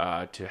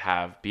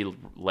to be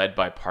led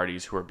by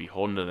parties who are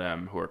beholden to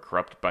them, who are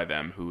corrupted by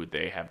them, who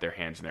they have their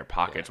hands in their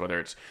pockets. Whether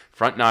it's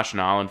Front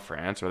National in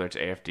France, whether it's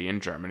AfD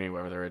in Germany,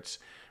 whether it's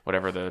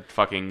whatever the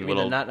fucking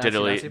little the not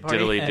Nazi party?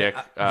 diddly dick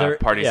They're-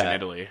 parties in yeah.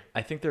 Italy.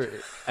 I think they're.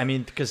 I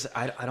mean, because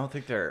I don't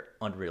think they're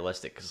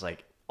unrealistic. Because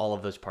like all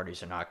of those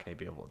parties are not going to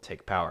be able to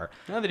take power.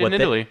 No, they did in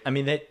Italy. I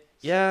mean,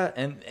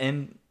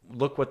 and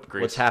look what's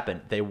Greece.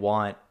 happened. They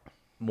want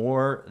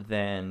more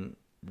than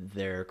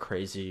their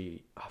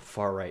crazy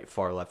far right,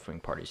 far left wing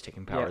parties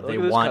taking power. Yeah, they look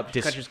at those want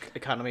countries'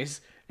 economies.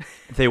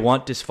 they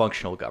want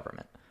dysfunctional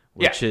government,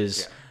 which Yeah,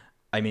 is,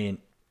 I mean,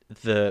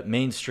 the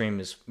mainstream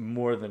is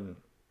more than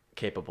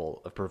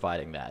capable of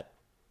providing that.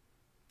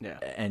 Yeah.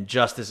 And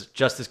just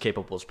as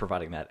capable as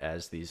providing that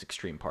as these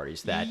extreme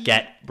parties that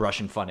get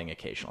Russian funding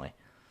occasionally.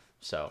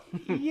 So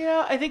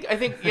Yeah, I think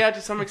yeah,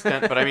 to some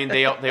extent, but I mean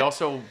they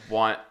also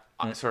want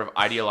sort of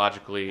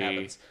ideologically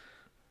Happens.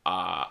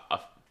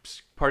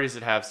 parties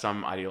that have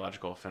some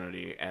ideological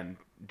affinity, and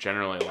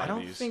generally a lot I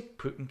don't of these. think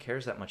Putin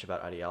cares that much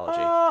about ideology.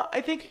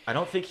 I think I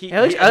don't think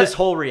At least this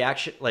whole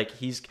reaction, like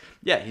he's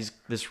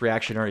this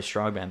reactionary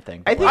strongman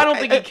thing. I think- I don't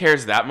think he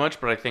cares that much,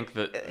 but I think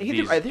that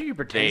I think he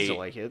pretends to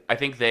like it. I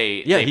think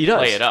they he does.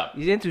 play it up.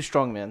 He's into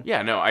strongman.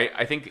 Yeah, no,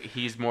 I think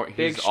he's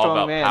Big, all strong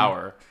about man.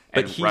 power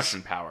and he's-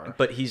 Russian power.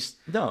 But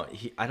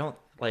I don't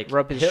like.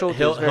 Rub his he'll, shoulders,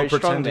 he'll, very he'll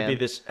pretend strong to be man.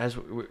 this, as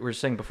we were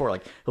saying before.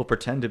 Like he'll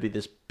pretend to be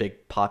this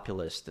big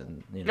populist,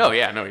 and you know. Oh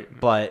yeah, no,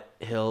 But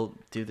he'll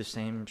do the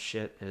same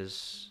shit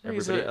as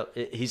He's everybody a- else.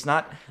 He's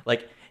not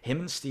like him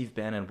and Steve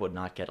Bannon would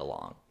not get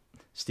along.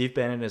 Steve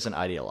Bannon is an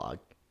ideologue.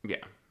 yeah.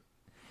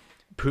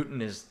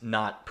 Putin is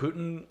not.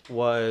 Putin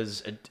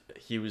was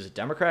he was a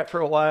Democrat for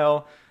a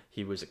while.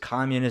 He was a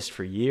communist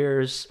for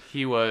years.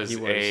 He was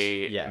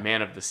a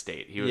man of the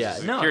state. He was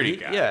a no, security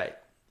guy.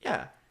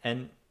 yeah,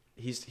 and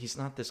he's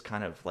not this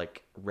kind of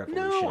like No,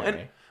 revolutionary,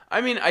 and I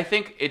mean, I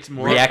think it's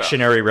more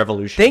reactionary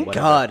revolution. Thank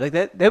whatever. God. Like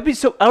that'd be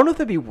so. I don't know if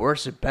that'd be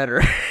worse or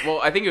better. Well,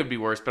 I think it would be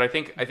worse, but I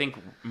think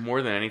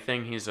more than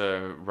anything, he's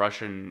a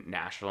Russian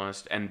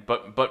nationalist, and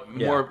but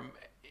more.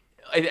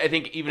 I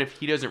think even if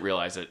he doesn't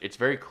realize it, it's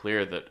very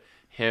clear that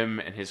him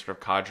and his sort of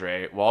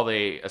cadre, while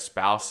they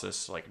espouse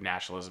this like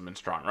nationalism and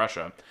strong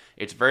Russia,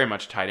 it's very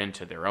much tied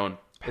into their own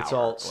power. It's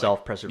all Like,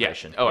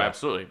 self-preservation. Yeah. Oh, Yeah.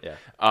 absolutely.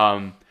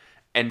 Yeah.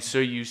 And so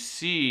you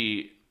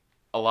see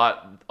a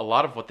lot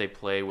of what they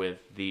play with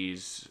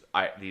these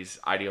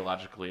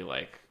ideologically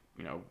like,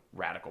 you know,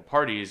 radical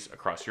parties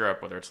across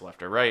Europe, whether it's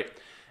left or right.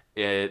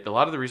 A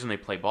lot of the reason they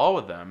play ball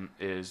with them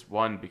is,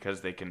 one,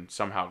 because they can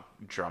somehow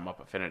drum up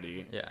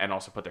affinity and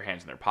also put their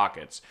hands in their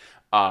pockets.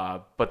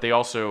 But they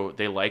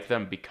like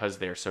them because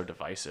they're so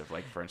divisive.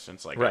 Like, for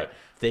instance, like Right.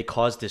 They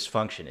cause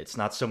dysfunction. It's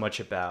not so much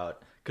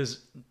about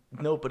because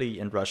nobody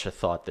in Russia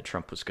thought that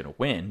Trump was going to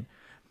win,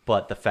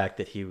 but the fact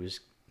that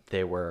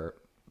they were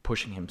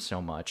pushing him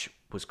so much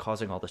was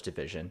causing all this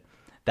division.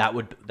 That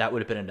would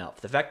have been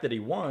enough. The fact that he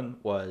won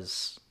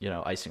was,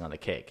 icing on the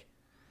cake.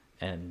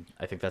 And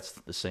I think that's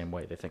the same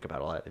way they think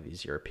about a lot of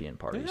these European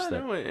parties.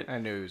 Yeah, I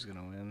knew he was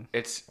gonna win.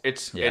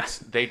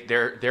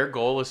 Their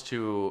goal is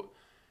to,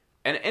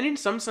 and in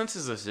some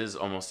senses this is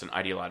almost an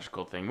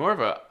ideological thing, more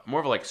of a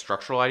like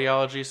structural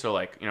ideology. So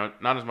like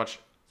not as much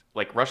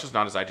like Russia's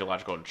not as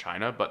ideological in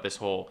China, but this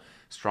whole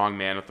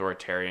strongman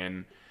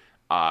authoritarian,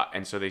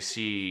 and so they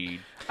see.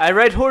 I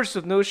ride horse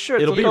with no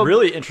shirt. It'll be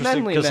really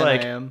interesting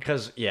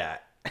because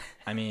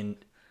I mean.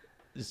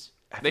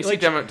 They see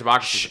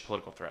democracy as a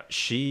political threat.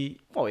 Xi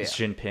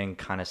Jinping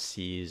kind of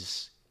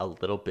sees a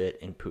little bit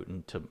in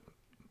Putin to,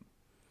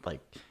 like,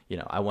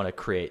 I want to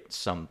create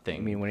something.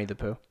 You mean Winnie the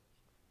Pooh?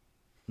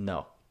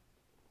 No.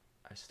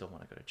 I still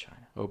want to go to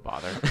China. Oh,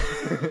 bother.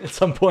 At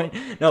some point.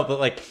 No,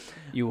 but, like...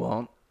 You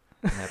won't?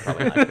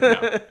 Probably not.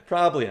 No,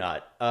 probably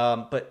not.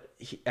 But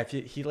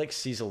he, like,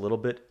 sees a little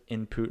bit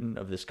in Putin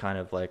of this kind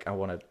of, like, I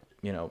want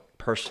to,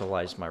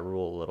 personalize my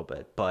rule a little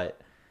bit. But,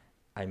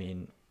 I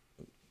mean,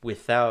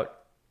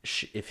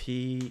 if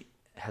he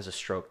has a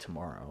stroke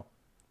tomorrow,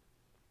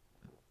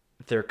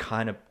 they're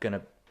kind of going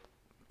to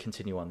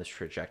continue on this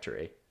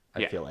trajectory,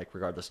 I feel like,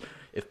 regardless.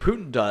 If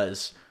Putin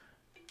does...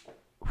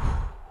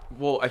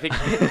 Well, I think...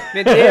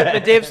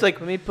 Medvedev's like,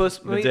 let me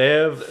post...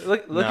 Medvedev...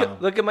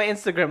 Look at my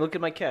Instagram, look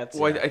at my cats.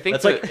 Well, I think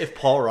that's like if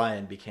Paul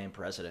Ryan became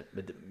president.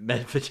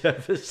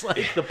 Medvedev is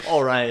like the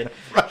Paul Ryan.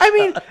 I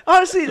mean,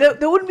 honestly, that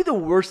wouldn't be the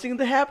worst thing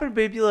to happen, but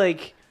it'd be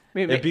like...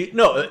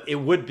 It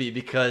would be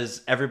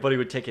because everybody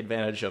would take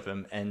advantage of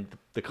him, and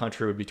the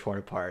country would be torn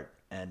apart.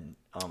 And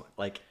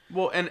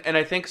and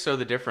I think so.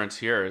 The difference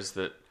here is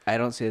that I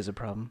don't see it as a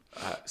problem.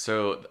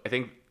 So I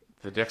think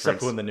the difference,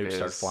 except when the nukes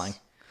start flying,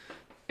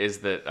 is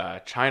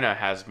that China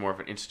has more of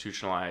an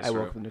institutionalized.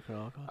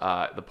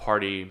 The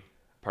party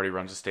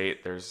runs the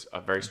state. There's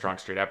a very strong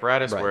state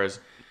apparatus, right.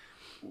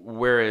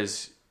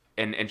 whereas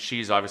and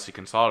Xi's obviously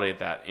consolidated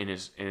that in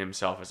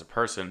himself as a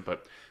person,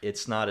 but.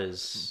 It's not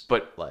as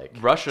like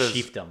Russia's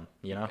chiefdom,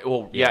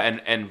 Well,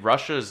 and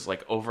Russia's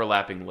like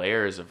overlapping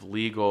layers of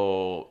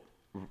legal,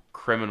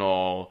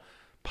 criminal,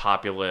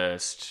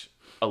 populist,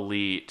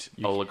 elite,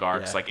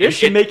 oligarchs. Yeah. Like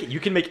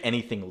you can make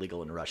anything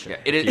legal in Russia. Yeah,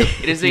 it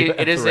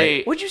is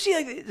a. Would you see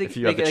if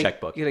you have the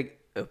checkbook? You're like,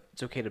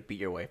 it's okay to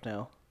beat your wife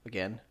now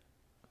again.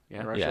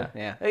 Yeah, Russia.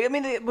 Yeah. I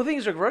mean, the thing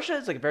is, like, Russia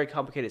is like a very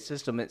complicated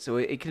system, so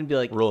it can be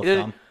like rule of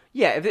thumb.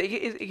 Yeah, if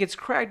it gets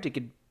cracked, it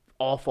could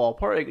all fall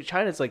apart. Like,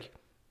 China's like.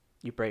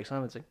 You break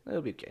some, it's like,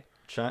 it'll be okay.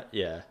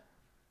 Yeah.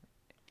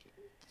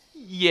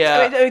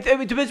 Yeah. I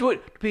mean, it depends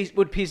what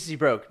pieces you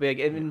broke. Like,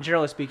 and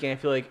generally speaking, I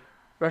feel like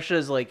Russia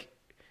is like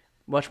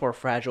much more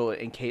fragile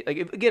in case. Like,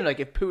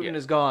 if Putin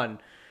is gone,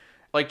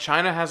 like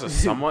China has a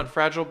somewhat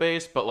fragile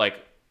base, but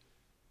like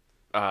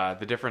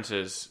the difference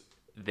is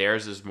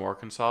theirs is more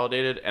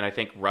consolidated, and I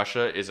think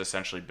Russia is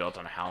essentially built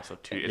on a house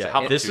of two. It's a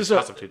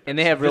house of two. And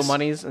they have real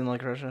monies in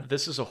like Russia.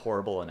 This is a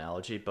horrible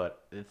analogy,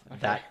 but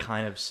that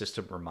kind of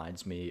system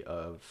reminds me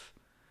of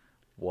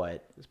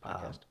what this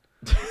podcast.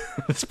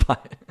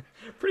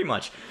 Pretty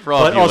much for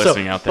all of you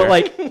listening out there. But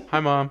like, hi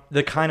mom.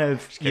 The kind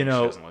of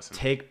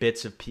take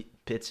bits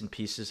and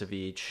pieces of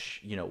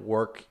each.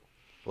 Work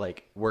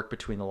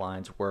between the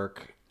lines.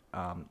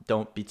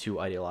 Don't be too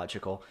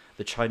ideological.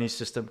 The Chinese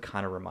system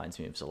kind of reminds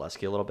me of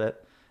Zelensky a little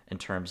bit in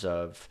terms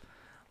of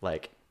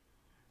like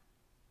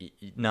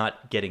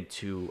not getting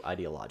too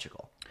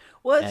ideological.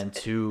 And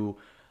too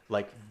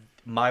like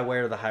my way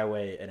or the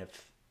highway, and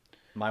if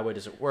my way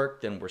doesn't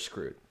work, then we're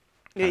screwed.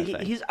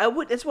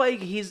 That's why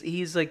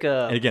he's like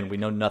a. And again, we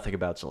know nothing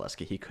about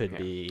Zelensky. He could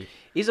be.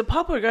 He's a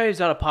popular guy who's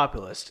not a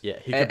populist. Yeah,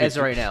 he could be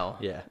right now.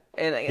 Yeah,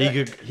 and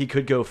he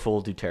could go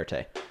full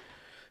Duterte.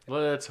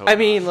 Let's hope. I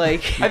mean,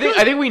 like, I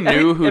think we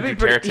knew who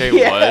Duterte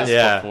was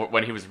before,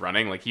 when he was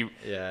running. Like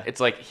it's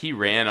like he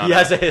ran on. He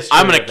has a history.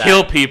 I'm gonna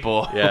kill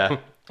people. Yeah,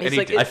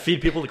 I feed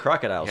people to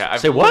crocodiles. Yeah,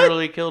 I've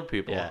literally killed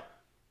people. Yeah.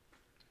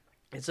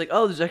 It's like,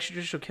 oh, there's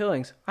extrajudicial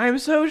killings. I am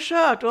so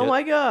shocked. Oh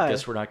my god.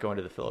 Guess we're not going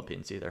to the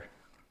Philippines either.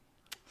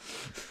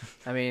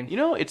 I mean,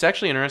 it's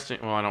actually interesting.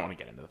 Well, I don't want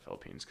to get into the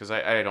Philippines because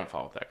I don't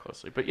follow it that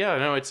closely. But yeah,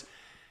 no,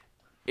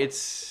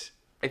 it's.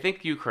 I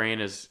think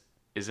Ukraine is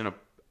in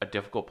a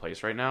difficult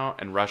place right now,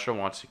 and Russia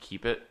wants to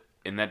keep it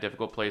in that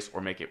difficult place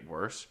or make it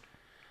worse.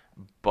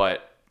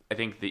 But I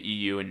think the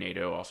EU and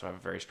NATO also have a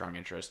very strong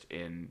interest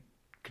in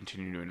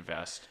continuing to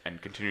invest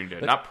and continuing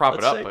to not prop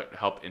it up, but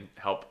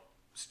help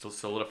still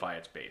solidify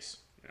its base.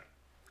 Yeah.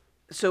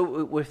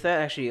 So with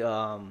that, actually,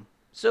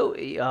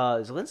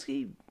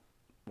 Zelensky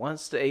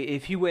wants to,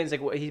 if he wins,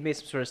 like he made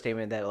some sort of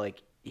statement that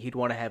like he'd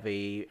want to have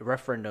a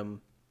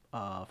referendum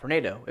for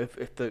NATO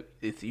if the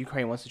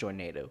Ukraine wants to join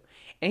NATO,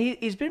 and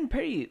he's been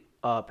pretty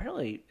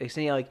apparently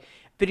sending like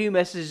video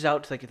messages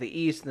out to like the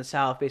east and the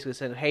south, basically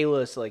saying, "Hey,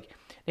 listen, like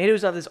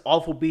NATO's not this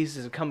awful beast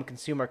that's come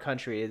consume our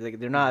country. Like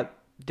they're not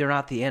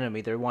the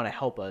enemy. They want to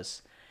help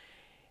us."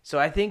 So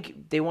I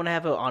think they want to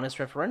have an honest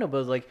referendum,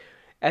 but like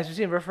as we've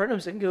seen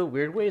referendums, it can go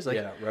weird ways, like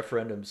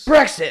referendums.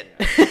 Brexit.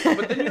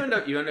 But then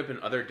you end up in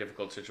other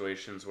difficult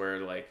situations where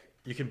like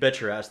You can bet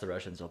your ass the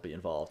Russians will be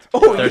involved.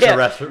 Oh, there's yeah.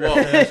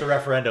 There's a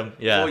referendum.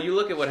 Yeah. well, you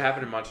look at what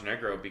happened in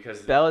Montenegro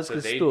because Ballots so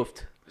get they-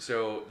 stuffed.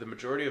 So the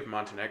majority of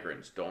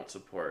Montenegrins don't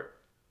support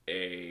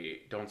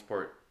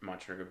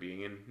Montenegro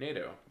being in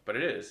NATO, but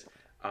it is,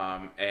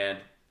 and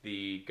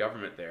the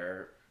government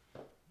there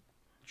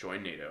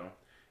joined NATO,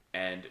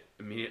 and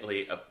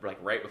immediately, like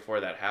right before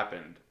that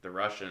happened, the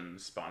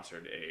Russians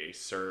sponsored a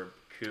Serb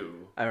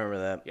coup. I remember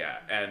that. Yeah,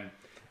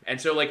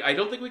 and so like I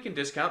don't think we can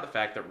discount the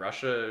fact that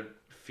Russia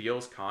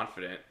feels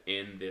confident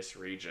in this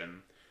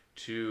region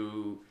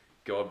to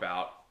go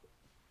about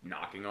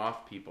knocking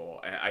off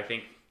people, and I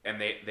think. And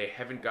they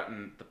haven't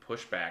gotten the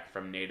pushback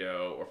from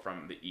NATO or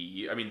from the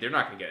EU. I mean, they're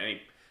not going to get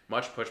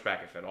much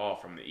pushback, if at all,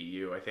 from the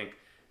EU. I think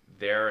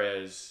they're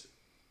as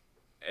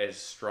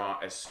strong,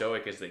 as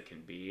stoic as they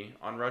can be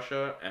on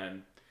Russia.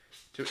 And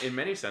in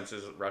many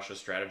senses, Russia's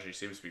strategy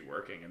seems to be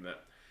working in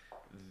that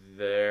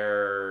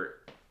their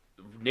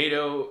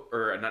NATO,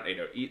 or not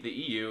NATO, the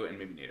EU and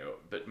maybe NATO,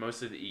 but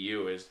mostly the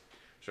EU is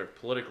sort of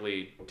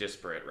politically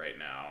disparate right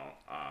now,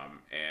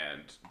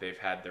 and they've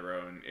had their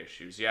own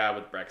issues. Yeah,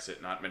 with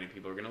Brexit, not many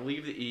people are going to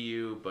leave the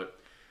EU, but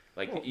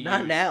like the EU,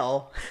 Not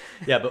now.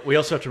 Yeah, but we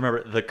also have to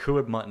remember the coup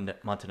of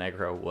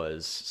Montenegro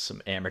was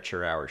some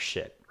amateur hour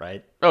shit,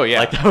 right? Oh yeah,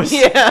 Like that was.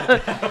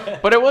 Yeah.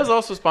 but it was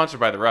also sponsored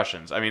by the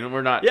Russians. I mean,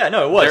 we're not. Yeah,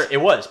 no, it was.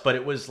 It was, but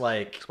it was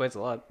like Explains a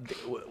lot.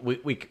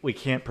 we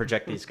can't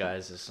project these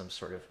guys as some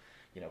sort of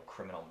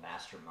criminal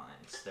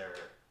masterminds. They're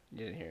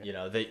You didn't hear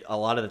it. they a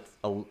lot of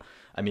the.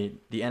 I mean,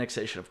 the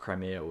annexation of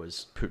Crimea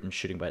was Putin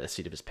shooting by the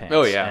seat of his pants.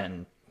 Oh, yeah.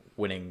 And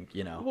winning,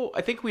 Well,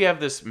 I think we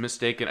have this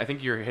mistaken. I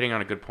think you're hitting on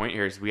a good point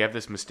here. Is we have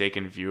this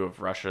mistaken view of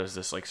Russia as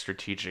this like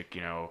strategic,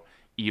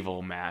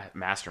 evil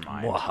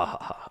mastermind.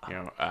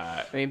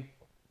 I mean,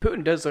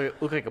 Putin does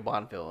look like a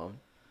Bond villain.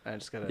 I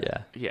just gotta.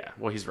 Yeah. Yeah.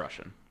 Well, he's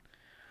Russian,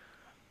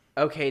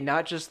 Okay,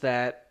 not just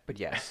that, but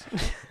yes,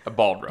 a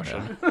bald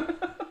Russian.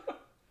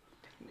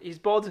 he's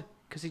bald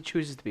because he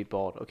chooses to be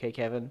bald. Okay,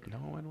 Kevin. No,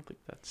 I don't think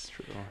that's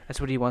true. That's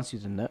what he wants you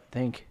to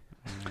think.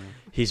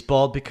 He's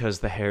bald because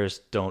the hairs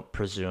don't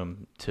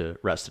presume to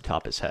rest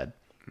atop his head.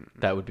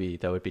 That would be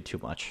too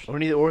much.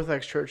 Only the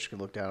Orthodox Church can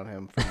look down on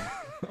him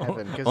from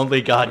heaven. 'Cause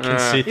Only God can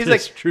see he's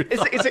this like truth.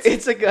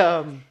 it's like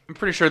I'm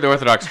pretty sure the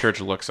Orthodox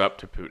Church looks up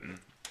to Putin.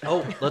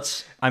 Oh,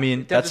 let's. I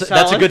mean, That's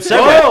that's a a good segue.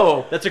 solid-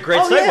 Whoa! That's a great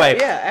Oh, yeah, segue.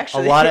 yeah,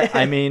 actually. a lot of.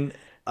 I mean,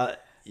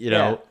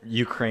 Yeah.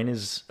 Ukraine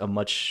is a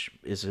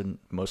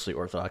mostly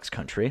Orthodox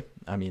country.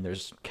 I mean,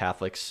 there's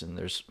Catholics and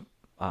there's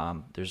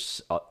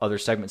other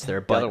segments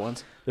there, but other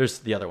ones. There's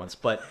the other ones,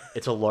 but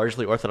it's a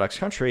largely Orthodox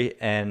country,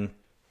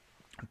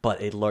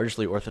 but a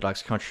largely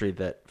Orthodox country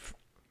that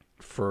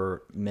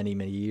for many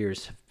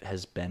years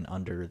has been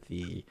under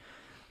the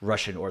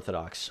Russian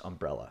Orthodox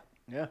umbrella.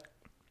 yeah.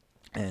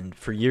 And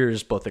for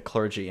years, both the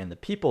clergy and the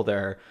people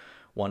there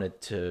wanted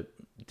to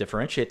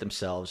differentiate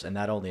themselves, and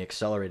that only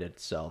accelerated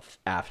itself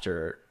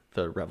after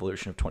the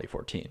revolution of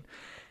 2014.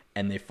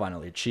 And they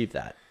finally achieved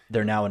that.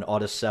 They're now an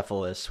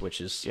autocephalous, which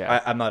is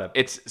I'm not a.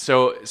 It's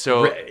so.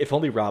 If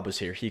only Rob was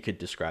here, he could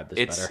describe this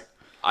It's. better.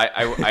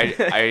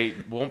 I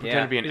won't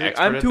pretend to be an He's like,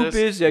 expert I'm at too this,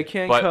 busy. I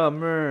can't but,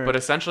 come. But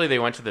essentially, they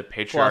went to the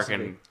patriarch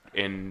Philosophy.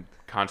 in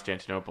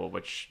Constantinople,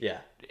 which Yeah.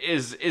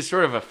 is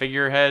sort of a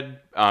figurehead.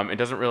 It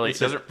doesn't really It's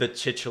doesn't the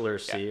titular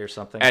see or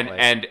something.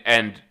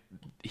 and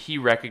he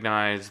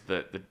recognized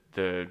that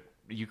the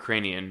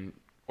Ukrainian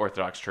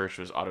Orthodox Church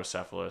was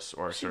autocephalous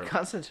or sort of.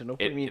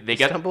 Constantinople. You mean they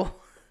get- Istanbul?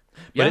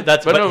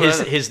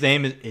 His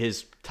name,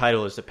 his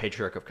title is the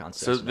Patriarch of So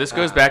Constantinople. this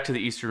goes back to the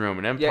Eastern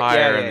Roman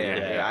Empire.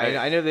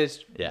 I know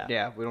this. Yeah.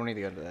 Yeah, we don't need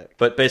to go into that.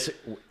 But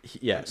basically,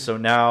 yeah. So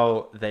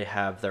now they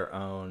have their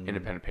own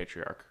Independent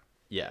patriarch.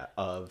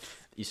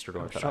 of Eastern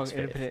Strong Orthodox faith,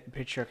 independent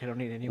patriarch. I don't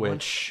need anyone.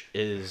 which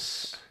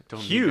is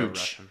Don't need no huge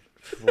Russian.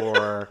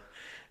 for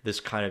this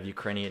kind of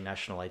Ukrainian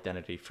national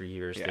identity. For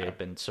years, Yeah. they had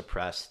been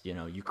suppressed.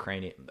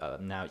 Ukrainian.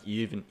 Now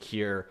you even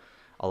hear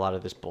a lot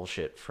of this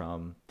bullshit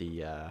from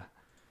the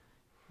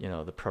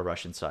the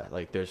pro-Russian side.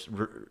 Like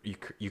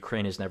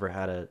Ukraine has never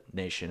had a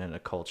nation and a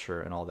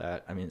culture and all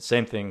that. I mean,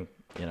 same thing,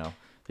 the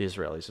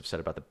Israelis have said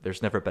about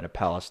there's never been a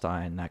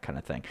Palestine, that kind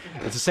of thing.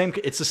 It's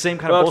the same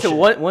kind of bullshit. So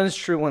one's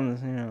true,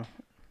 one's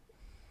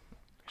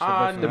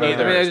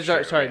Neither is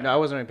true, sorry, yeah. no, I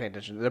wasn't even paying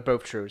attention. They're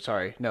both true.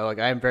 Sorry, no, like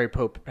I am very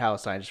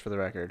pro-Palestine, just for the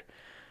record,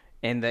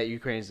 and that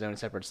Ukraine is its own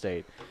separate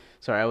state.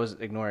 Sorry, I was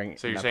ignoring.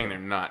 So you're saying they're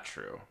not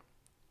true.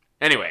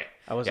 Anyway,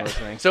 I wasn't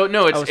listening. So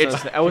no,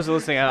 I wasn't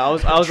listening. I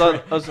was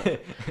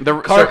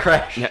the Car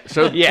crash. Yeah,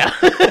 so yeah.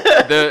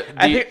 the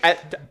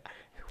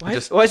Why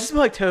does it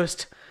smell like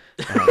toast?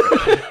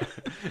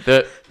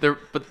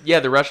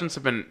 the Russians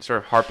have been sort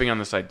of harping on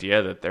this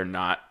idea that they're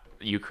not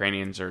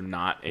Ukrainians are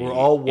not We're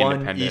all one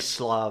independent. East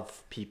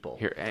Slav people.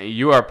 Here,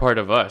 you are part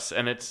of us,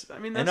 and it's. I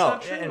mean, that's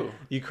not true.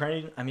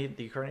 And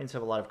the Ukrainians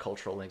have a lot of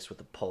cultural links with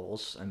the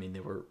Poles. I mean, they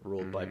were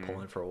ruled by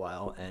Poland for a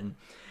while, and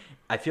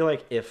I feel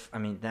like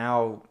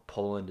now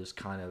Poland is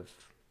kind of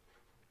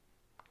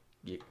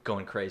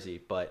going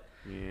crazy. But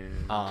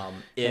I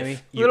if mean,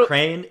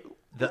 Ukraine,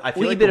 I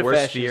feel wee like bit the of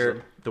worst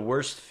fear,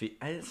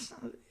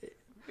 fascism.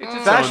 It's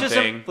its fascism.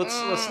 own thing.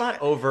 Let's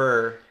not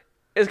over.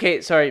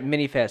 Okay, sorry,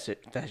 mini fascism.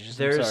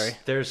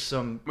 There's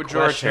some Majoritarian.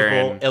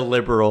 questionable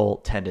illiberal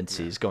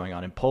tendencies going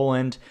on in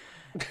Poland,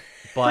 Pretty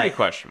but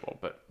questionable,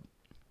 but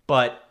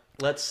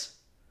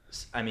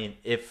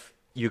if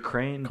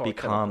Ukraine Call it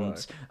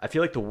becomes, kettle I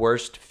feel like the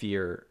worst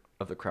fear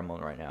of the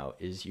Kremlin right now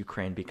is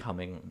Ukraine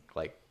becoming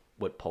like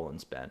what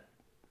Poland's been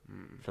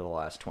for the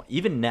last 20.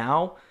 Even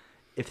now,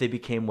 if they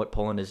became what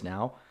Poland is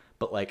now,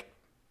 but like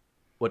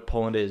what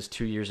Poland is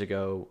 2 years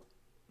ago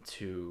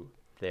to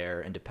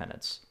their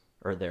independence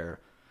or their,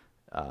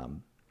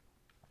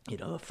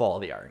 the fall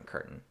of the Iron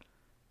Curtain.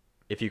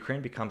 If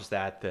Ukraine becomes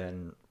that,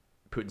 then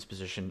Putin's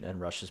position and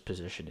Russia's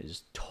position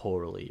is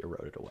totally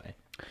eroded away.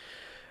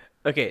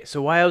 Okay,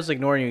 so why I was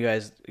ignoring you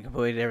guys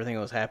completely everything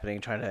that was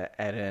happening, trying to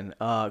add in,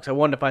 because I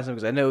wanted to find something,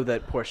 because I know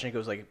that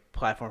Poroshenko's like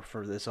platform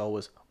for this all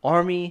was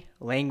army,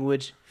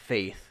 language,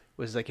 faith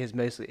was like his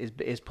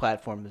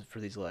platform for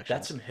these elections.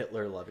 That's some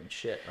Hitler loving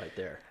shit right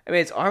there. I mean,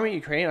 it's army,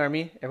 Ukrainian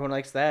army. Everyone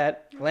likes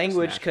that.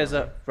 Language, because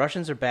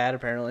Russians are bad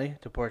apparently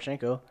to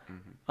Poroshenko,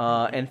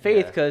 and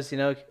faith, because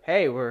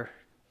hey, we're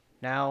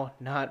now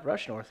not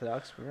Russian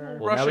Orthodox.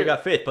 Well, now we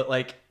got faith, but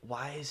like,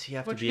 why does he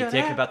have to be a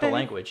dick about the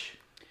language?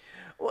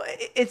 Well,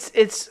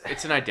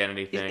 it's an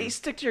identity thing. You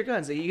stick to your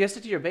guns. You gotta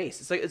stick to your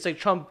base. It's like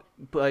Trump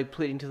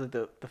pleading to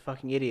the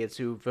fucking idiots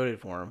who voted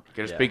for him.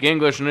 You gotta speak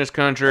English in this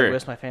country.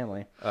 Where's my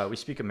family? We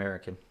speak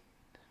American.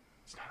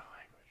 It's not a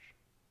language.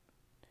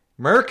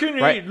 American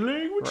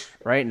language.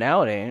 Right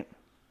now, it ain't.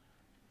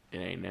 It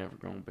ain't never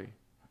gonna be.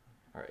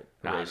 All right.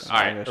 All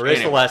right. Erase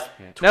the Anyway. last.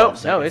 No, 12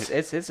 seconds.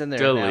 it's in there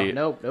Delete.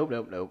 now.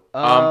 Nope.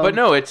 But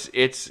no, it's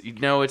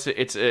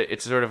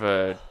sort of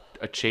a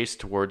chase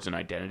towards an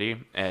identity,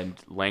 and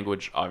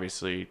language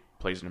obviously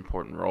plays an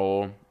important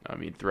role. I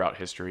mean, throughout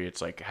history,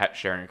 it's like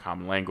sharing a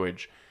common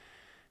language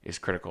is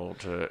critical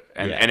to,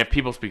 and if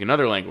people speak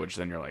another language,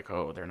 then you're like,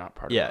 oh, they're not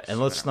part of us. And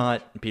let's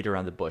not beat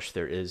around the bush.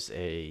 There is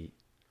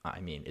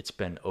it's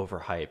been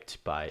overhyped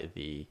by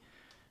the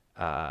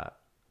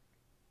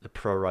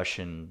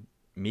pro-Russian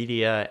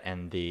media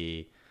and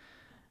the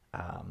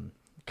kind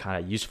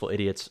of useful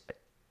idiots.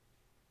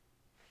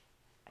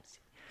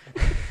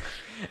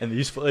 And the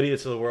useful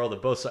idiots of the world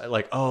of both sides,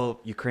 like, oh,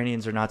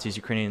 Ukrainians are Nazis,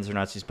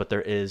 but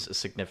there is a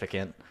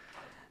significant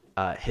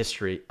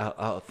history.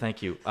 Oh,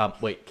 thank you.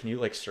 Wait, can you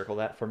like circle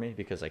that for me,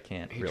 because I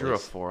can't. He drew a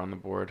 4 on the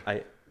board.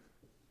 And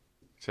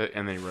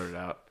then he wrote it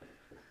out.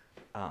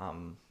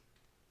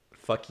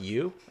 Fuck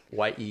you,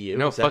 YEU.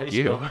 No, fuck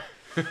you.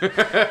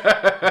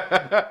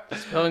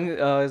 Spelling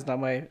is not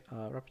my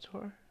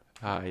repertoire.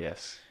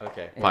 Yes.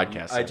 Okay.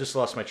 Podcast. I just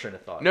lost my train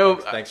of thought. No,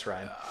 thanks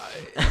Ryan.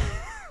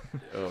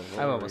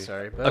 I'm almost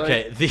sorry. But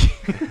Okay,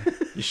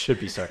 you should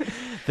be sorry.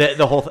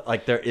 The whole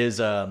there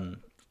is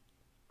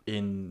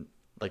in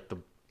like the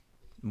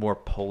more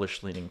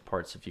Polish leaning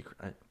parts of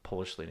Ukraine.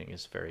 Polish leaning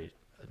is very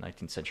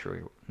 19th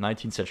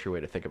century way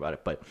to think about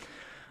it, but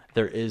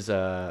there is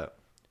a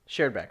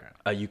shared background,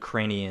 a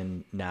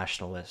Ukrainian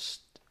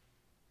nationalist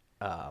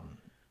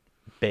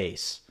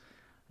base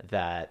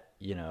that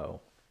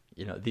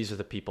these are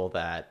the people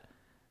that,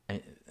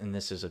 and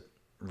this is a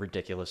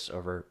ridiculous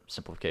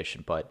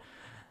oversimplification, but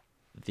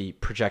the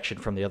projection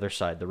from the other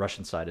side, the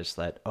Russian side, is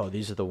that, oh,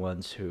 these are the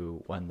ones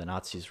who, when the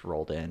Nazis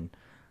rolled in,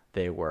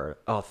 they were,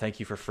 oh, thank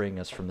you for freeing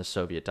us from the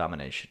Soviet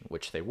domination,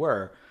 which they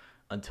were,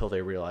 until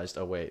they realized,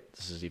 oh, wait,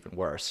 this is even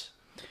worse.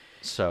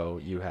 So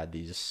you had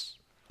these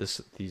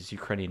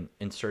Ukrainian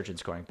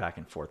insurgents going back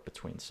and forth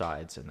between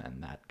sides, and then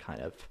that kind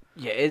of...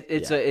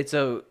 it's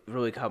a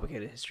really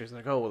complicated history. It's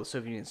like, oh, well, the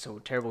Soviet Union's so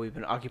terrible. We've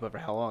been occupied for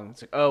how long?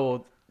 It's like, oh,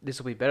 well, this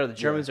will be better. The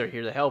Germans are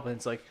here to help. And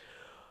it's like,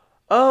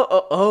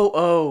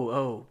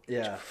 oh.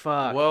 Yeah.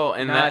 Fuck. Well,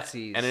 and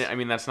Nazis. I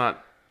mean, that's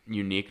not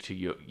unique to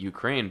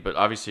Ukraine, but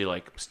obviously,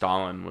 like,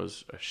 Stalin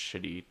was a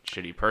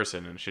shitty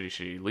person and a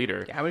shitty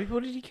leader. How many people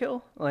did he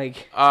kill?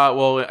 Like,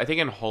 well, I think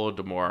in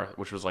Holodomor,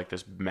 which was like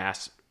this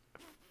mass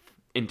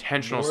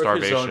intentional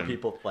starvation. More of his own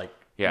people,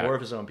 more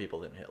of his own people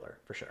than Hitler,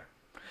 for sure.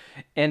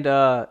 And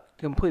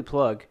complete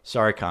plug.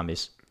 Sorry,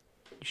 commies.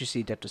 You should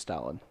see Death to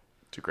Stalin.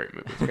 It's a great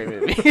movie. It's a great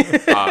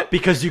movie.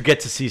 Because you get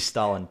to see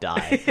Stalin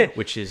die,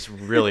 which is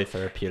really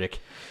therapeutic.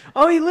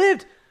 Oh, he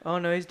lived. Oh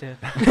no, he's dead.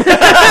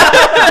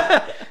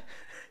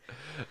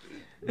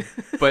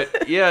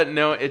 But yeah,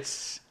 no,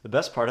 it's the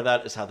best part of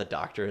that is how the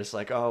doctor is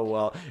like, oh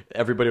well,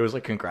 everybody was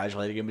like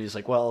congratulating him, but he's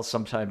like, well,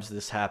 sometimes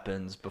this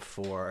happens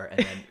before,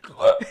 and then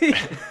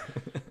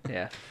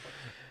yeah.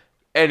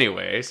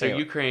 Anyway, so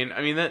Ukraine.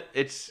 I mean, that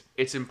it's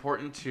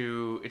important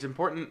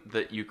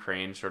that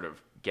Ukraine sort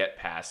of get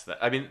past that.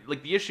 I mean,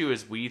 like, the issue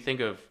is we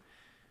think of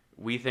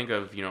like,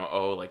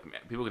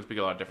 people can speak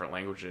a lot of different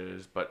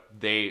languages, but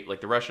the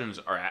Russians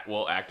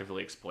will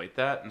actively exploit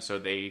that, and so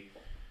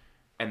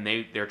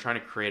they're trying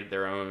to create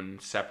their own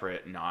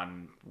separate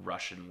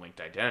non-Russian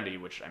linked identity,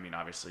 which, I mean,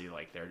 obviously,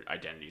 like, their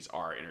identities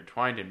are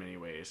intertwined in many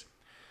ways.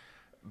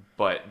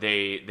 but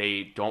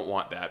they don't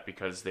want that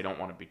because they don't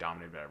want to be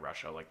dominated by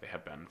Russia like they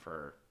have been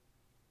for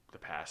the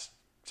past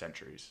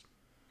centuries.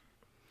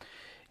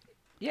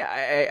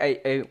 Yeah,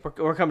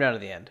 we're coming down to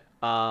the end.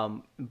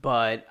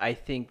 But I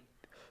think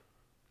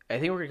we're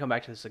gonna come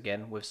back to this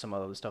again with some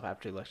other stuff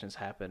after elections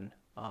happen.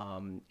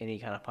 Any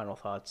kind of final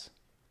thoughts?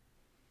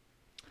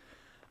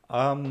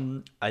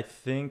 I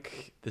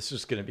think this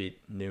is going to be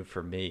new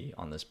for me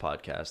on this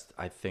podcast.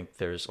 I think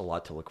there's a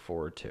lot to look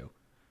forward to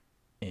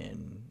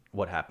in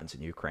what happens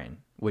in Ukraine,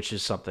 which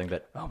is something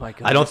that Oh my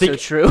god, I don't think so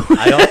true.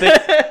 I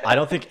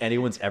don't think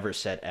anyone's ever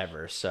said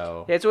ever.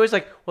 So Yeah, it's always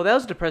like, well, that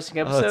was a depressing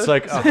episode. it's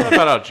like What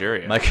about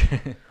Algeria? Mike,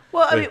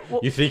 well, I wait, mean,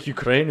 well, you think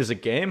Ukraine is a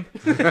game?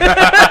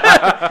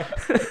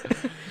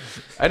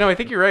 I know. I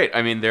think you're right.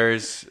 I mean,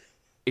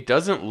 it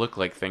doesn't look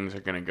like things are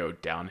going to go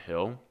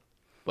downhill.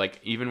 Like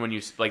even when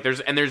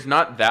there's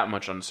not that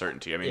much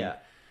uncertainty. I mean, Yeah.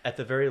 At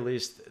the very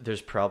least,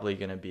 there's probably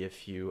going to be a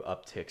few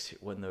upticks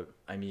when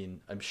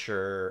I'm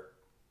sure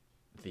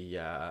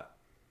the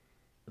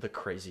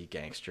crazy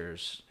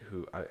gangsters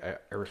who I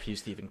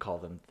refuse to even call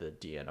them the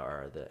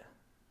DNR, the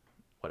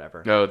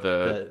whatever. No,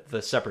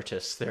 the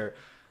separatists. They're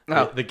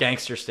the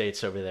gangster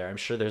states over there. I'm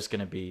sure there's going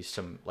to be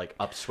some like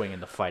upswing in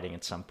the fighting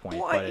at some point.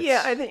 well, but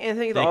yeah, I think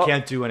they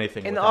can't do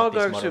anything and the without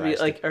these oligarchs would be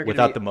like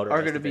without the are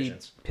motorized going to be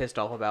divisions. pissed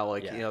off about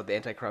like Yeah. the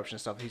anti-corruption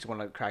stuff. He's going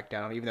to crack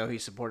down, even though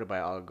he's supported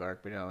by oligarch.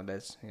 But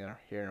that's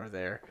here nor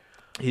there.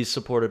 He's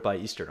supported by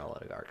Eastern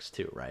oligarchs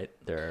too, right?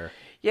 They're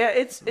Yeah,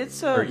 it's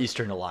or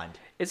Eastern aligned.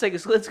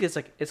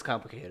 it's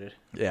complicated.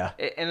 Yeah,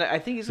 And I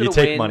think he's you going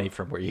to take win. money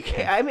from where you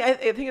can. I mean, I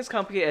think it's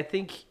complicated. I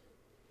think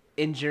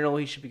in general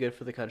he should be good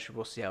for the country.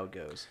 We'll see how it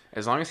goes.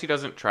 as long as he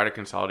doesn't try to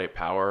consolidate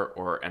power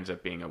or ends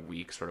up being a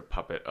weak sort of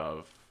puppet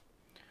of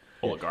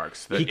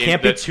oligarchs. He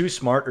can't be too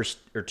smart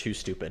or too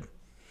stupid.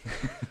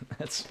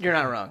 You're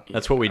not wrong.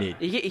 That's what we need.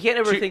 You can't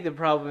ever think the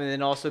problem and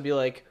then also be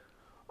like,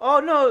 oh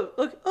no,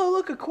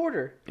 look a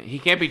quarter. He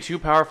can't be too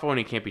powerful and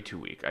he can't be too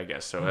weak. I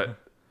guess so.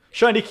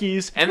 Shiny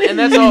keys. And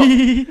that's all.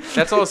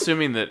 That's all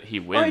assuming that he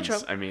wins.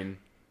 Trump. I mean,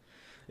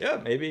 Yeah,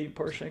 maybe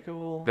Poroshenko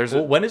will. There's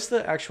when is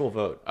the actual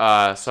vote?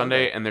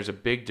 Sunday, and there's a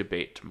big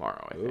debate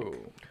tomorrow. I think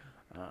Ooh.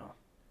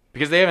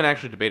 because they haven't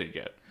actually debated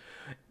yet.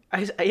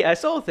 I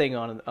saw a thing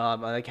on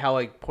like how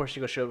like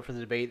Poroshenko showed up for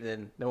the debate and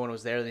then no one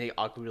was there. Then he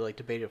awkwardly like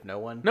debated with no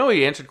one. No,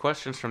 he answered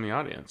questions from the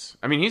audience.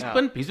 I mean, he's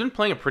been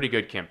playing a pretty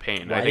good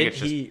campaign. Why I think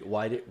didn't it's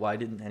just why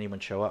didn't anyone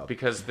show up?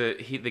 because the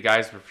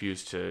guys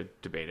refused to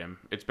debate him.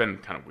 It's been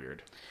kind of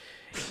weird.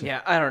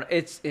 Yeah, I don't know.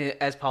 It's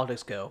as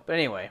politics go. But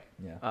anyway,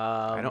 Yeah.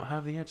 I don't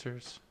have the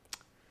answers.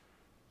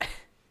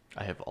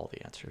 I have all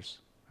the answers.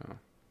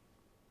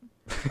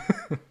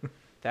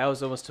 that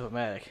was almost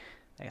diplomatic.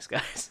 Thanks,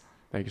 guys.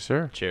 Thank you,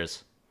 sir.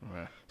 Cheers.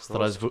 Right.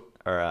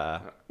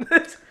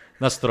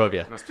 Na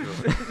zdrowie.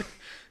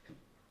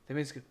 That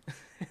means good.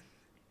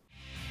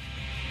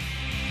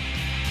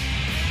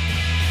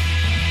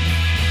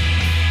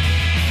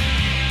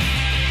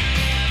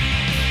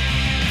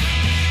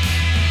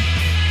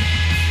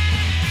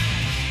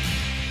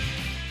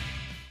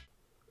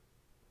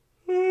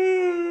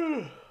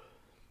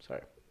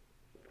 Sorry.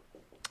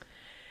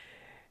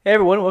 Hey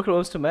everyone, welcome to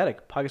Ostomatic.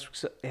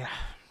 Podcast. Yeah,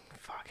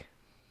 fuck.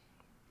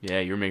 Yeah,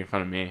 you were making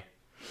fun of me.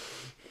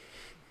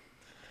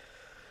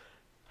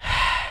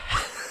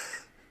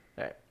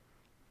 Alright.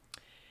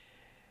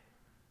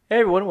 Hey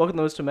everyone, welcome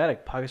to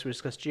Ostomatic. Podcast where we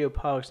discuss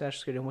geopolitics, national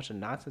security, and a bunch of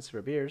nonsense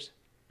for beers.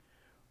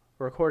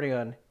 We're recording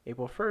on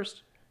April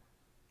 1st.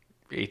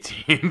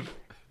 18th.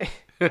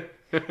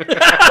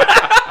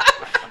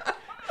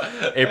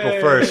 April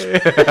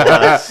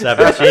 1st,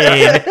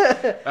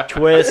 17.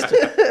 Twist.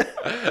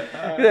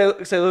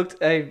 So I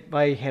looked,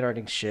 my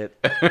handwriting's shit.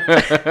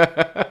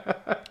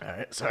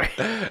 Alright, sorry.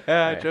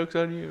 Joke's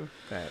on you.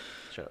 Alright,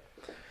 shut up.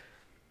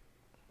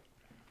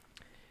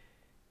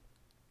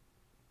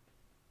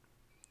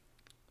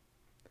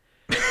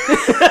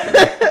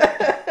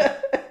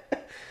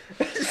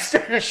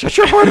 Shut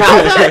your whore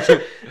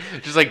mouth.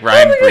 Just like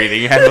Ryan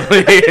breathing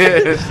heavily.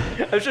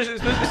 I'm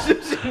just,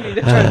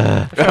 okay,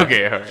 alright.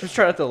 Okay, all right. I'm just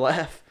trying not to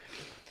laugh.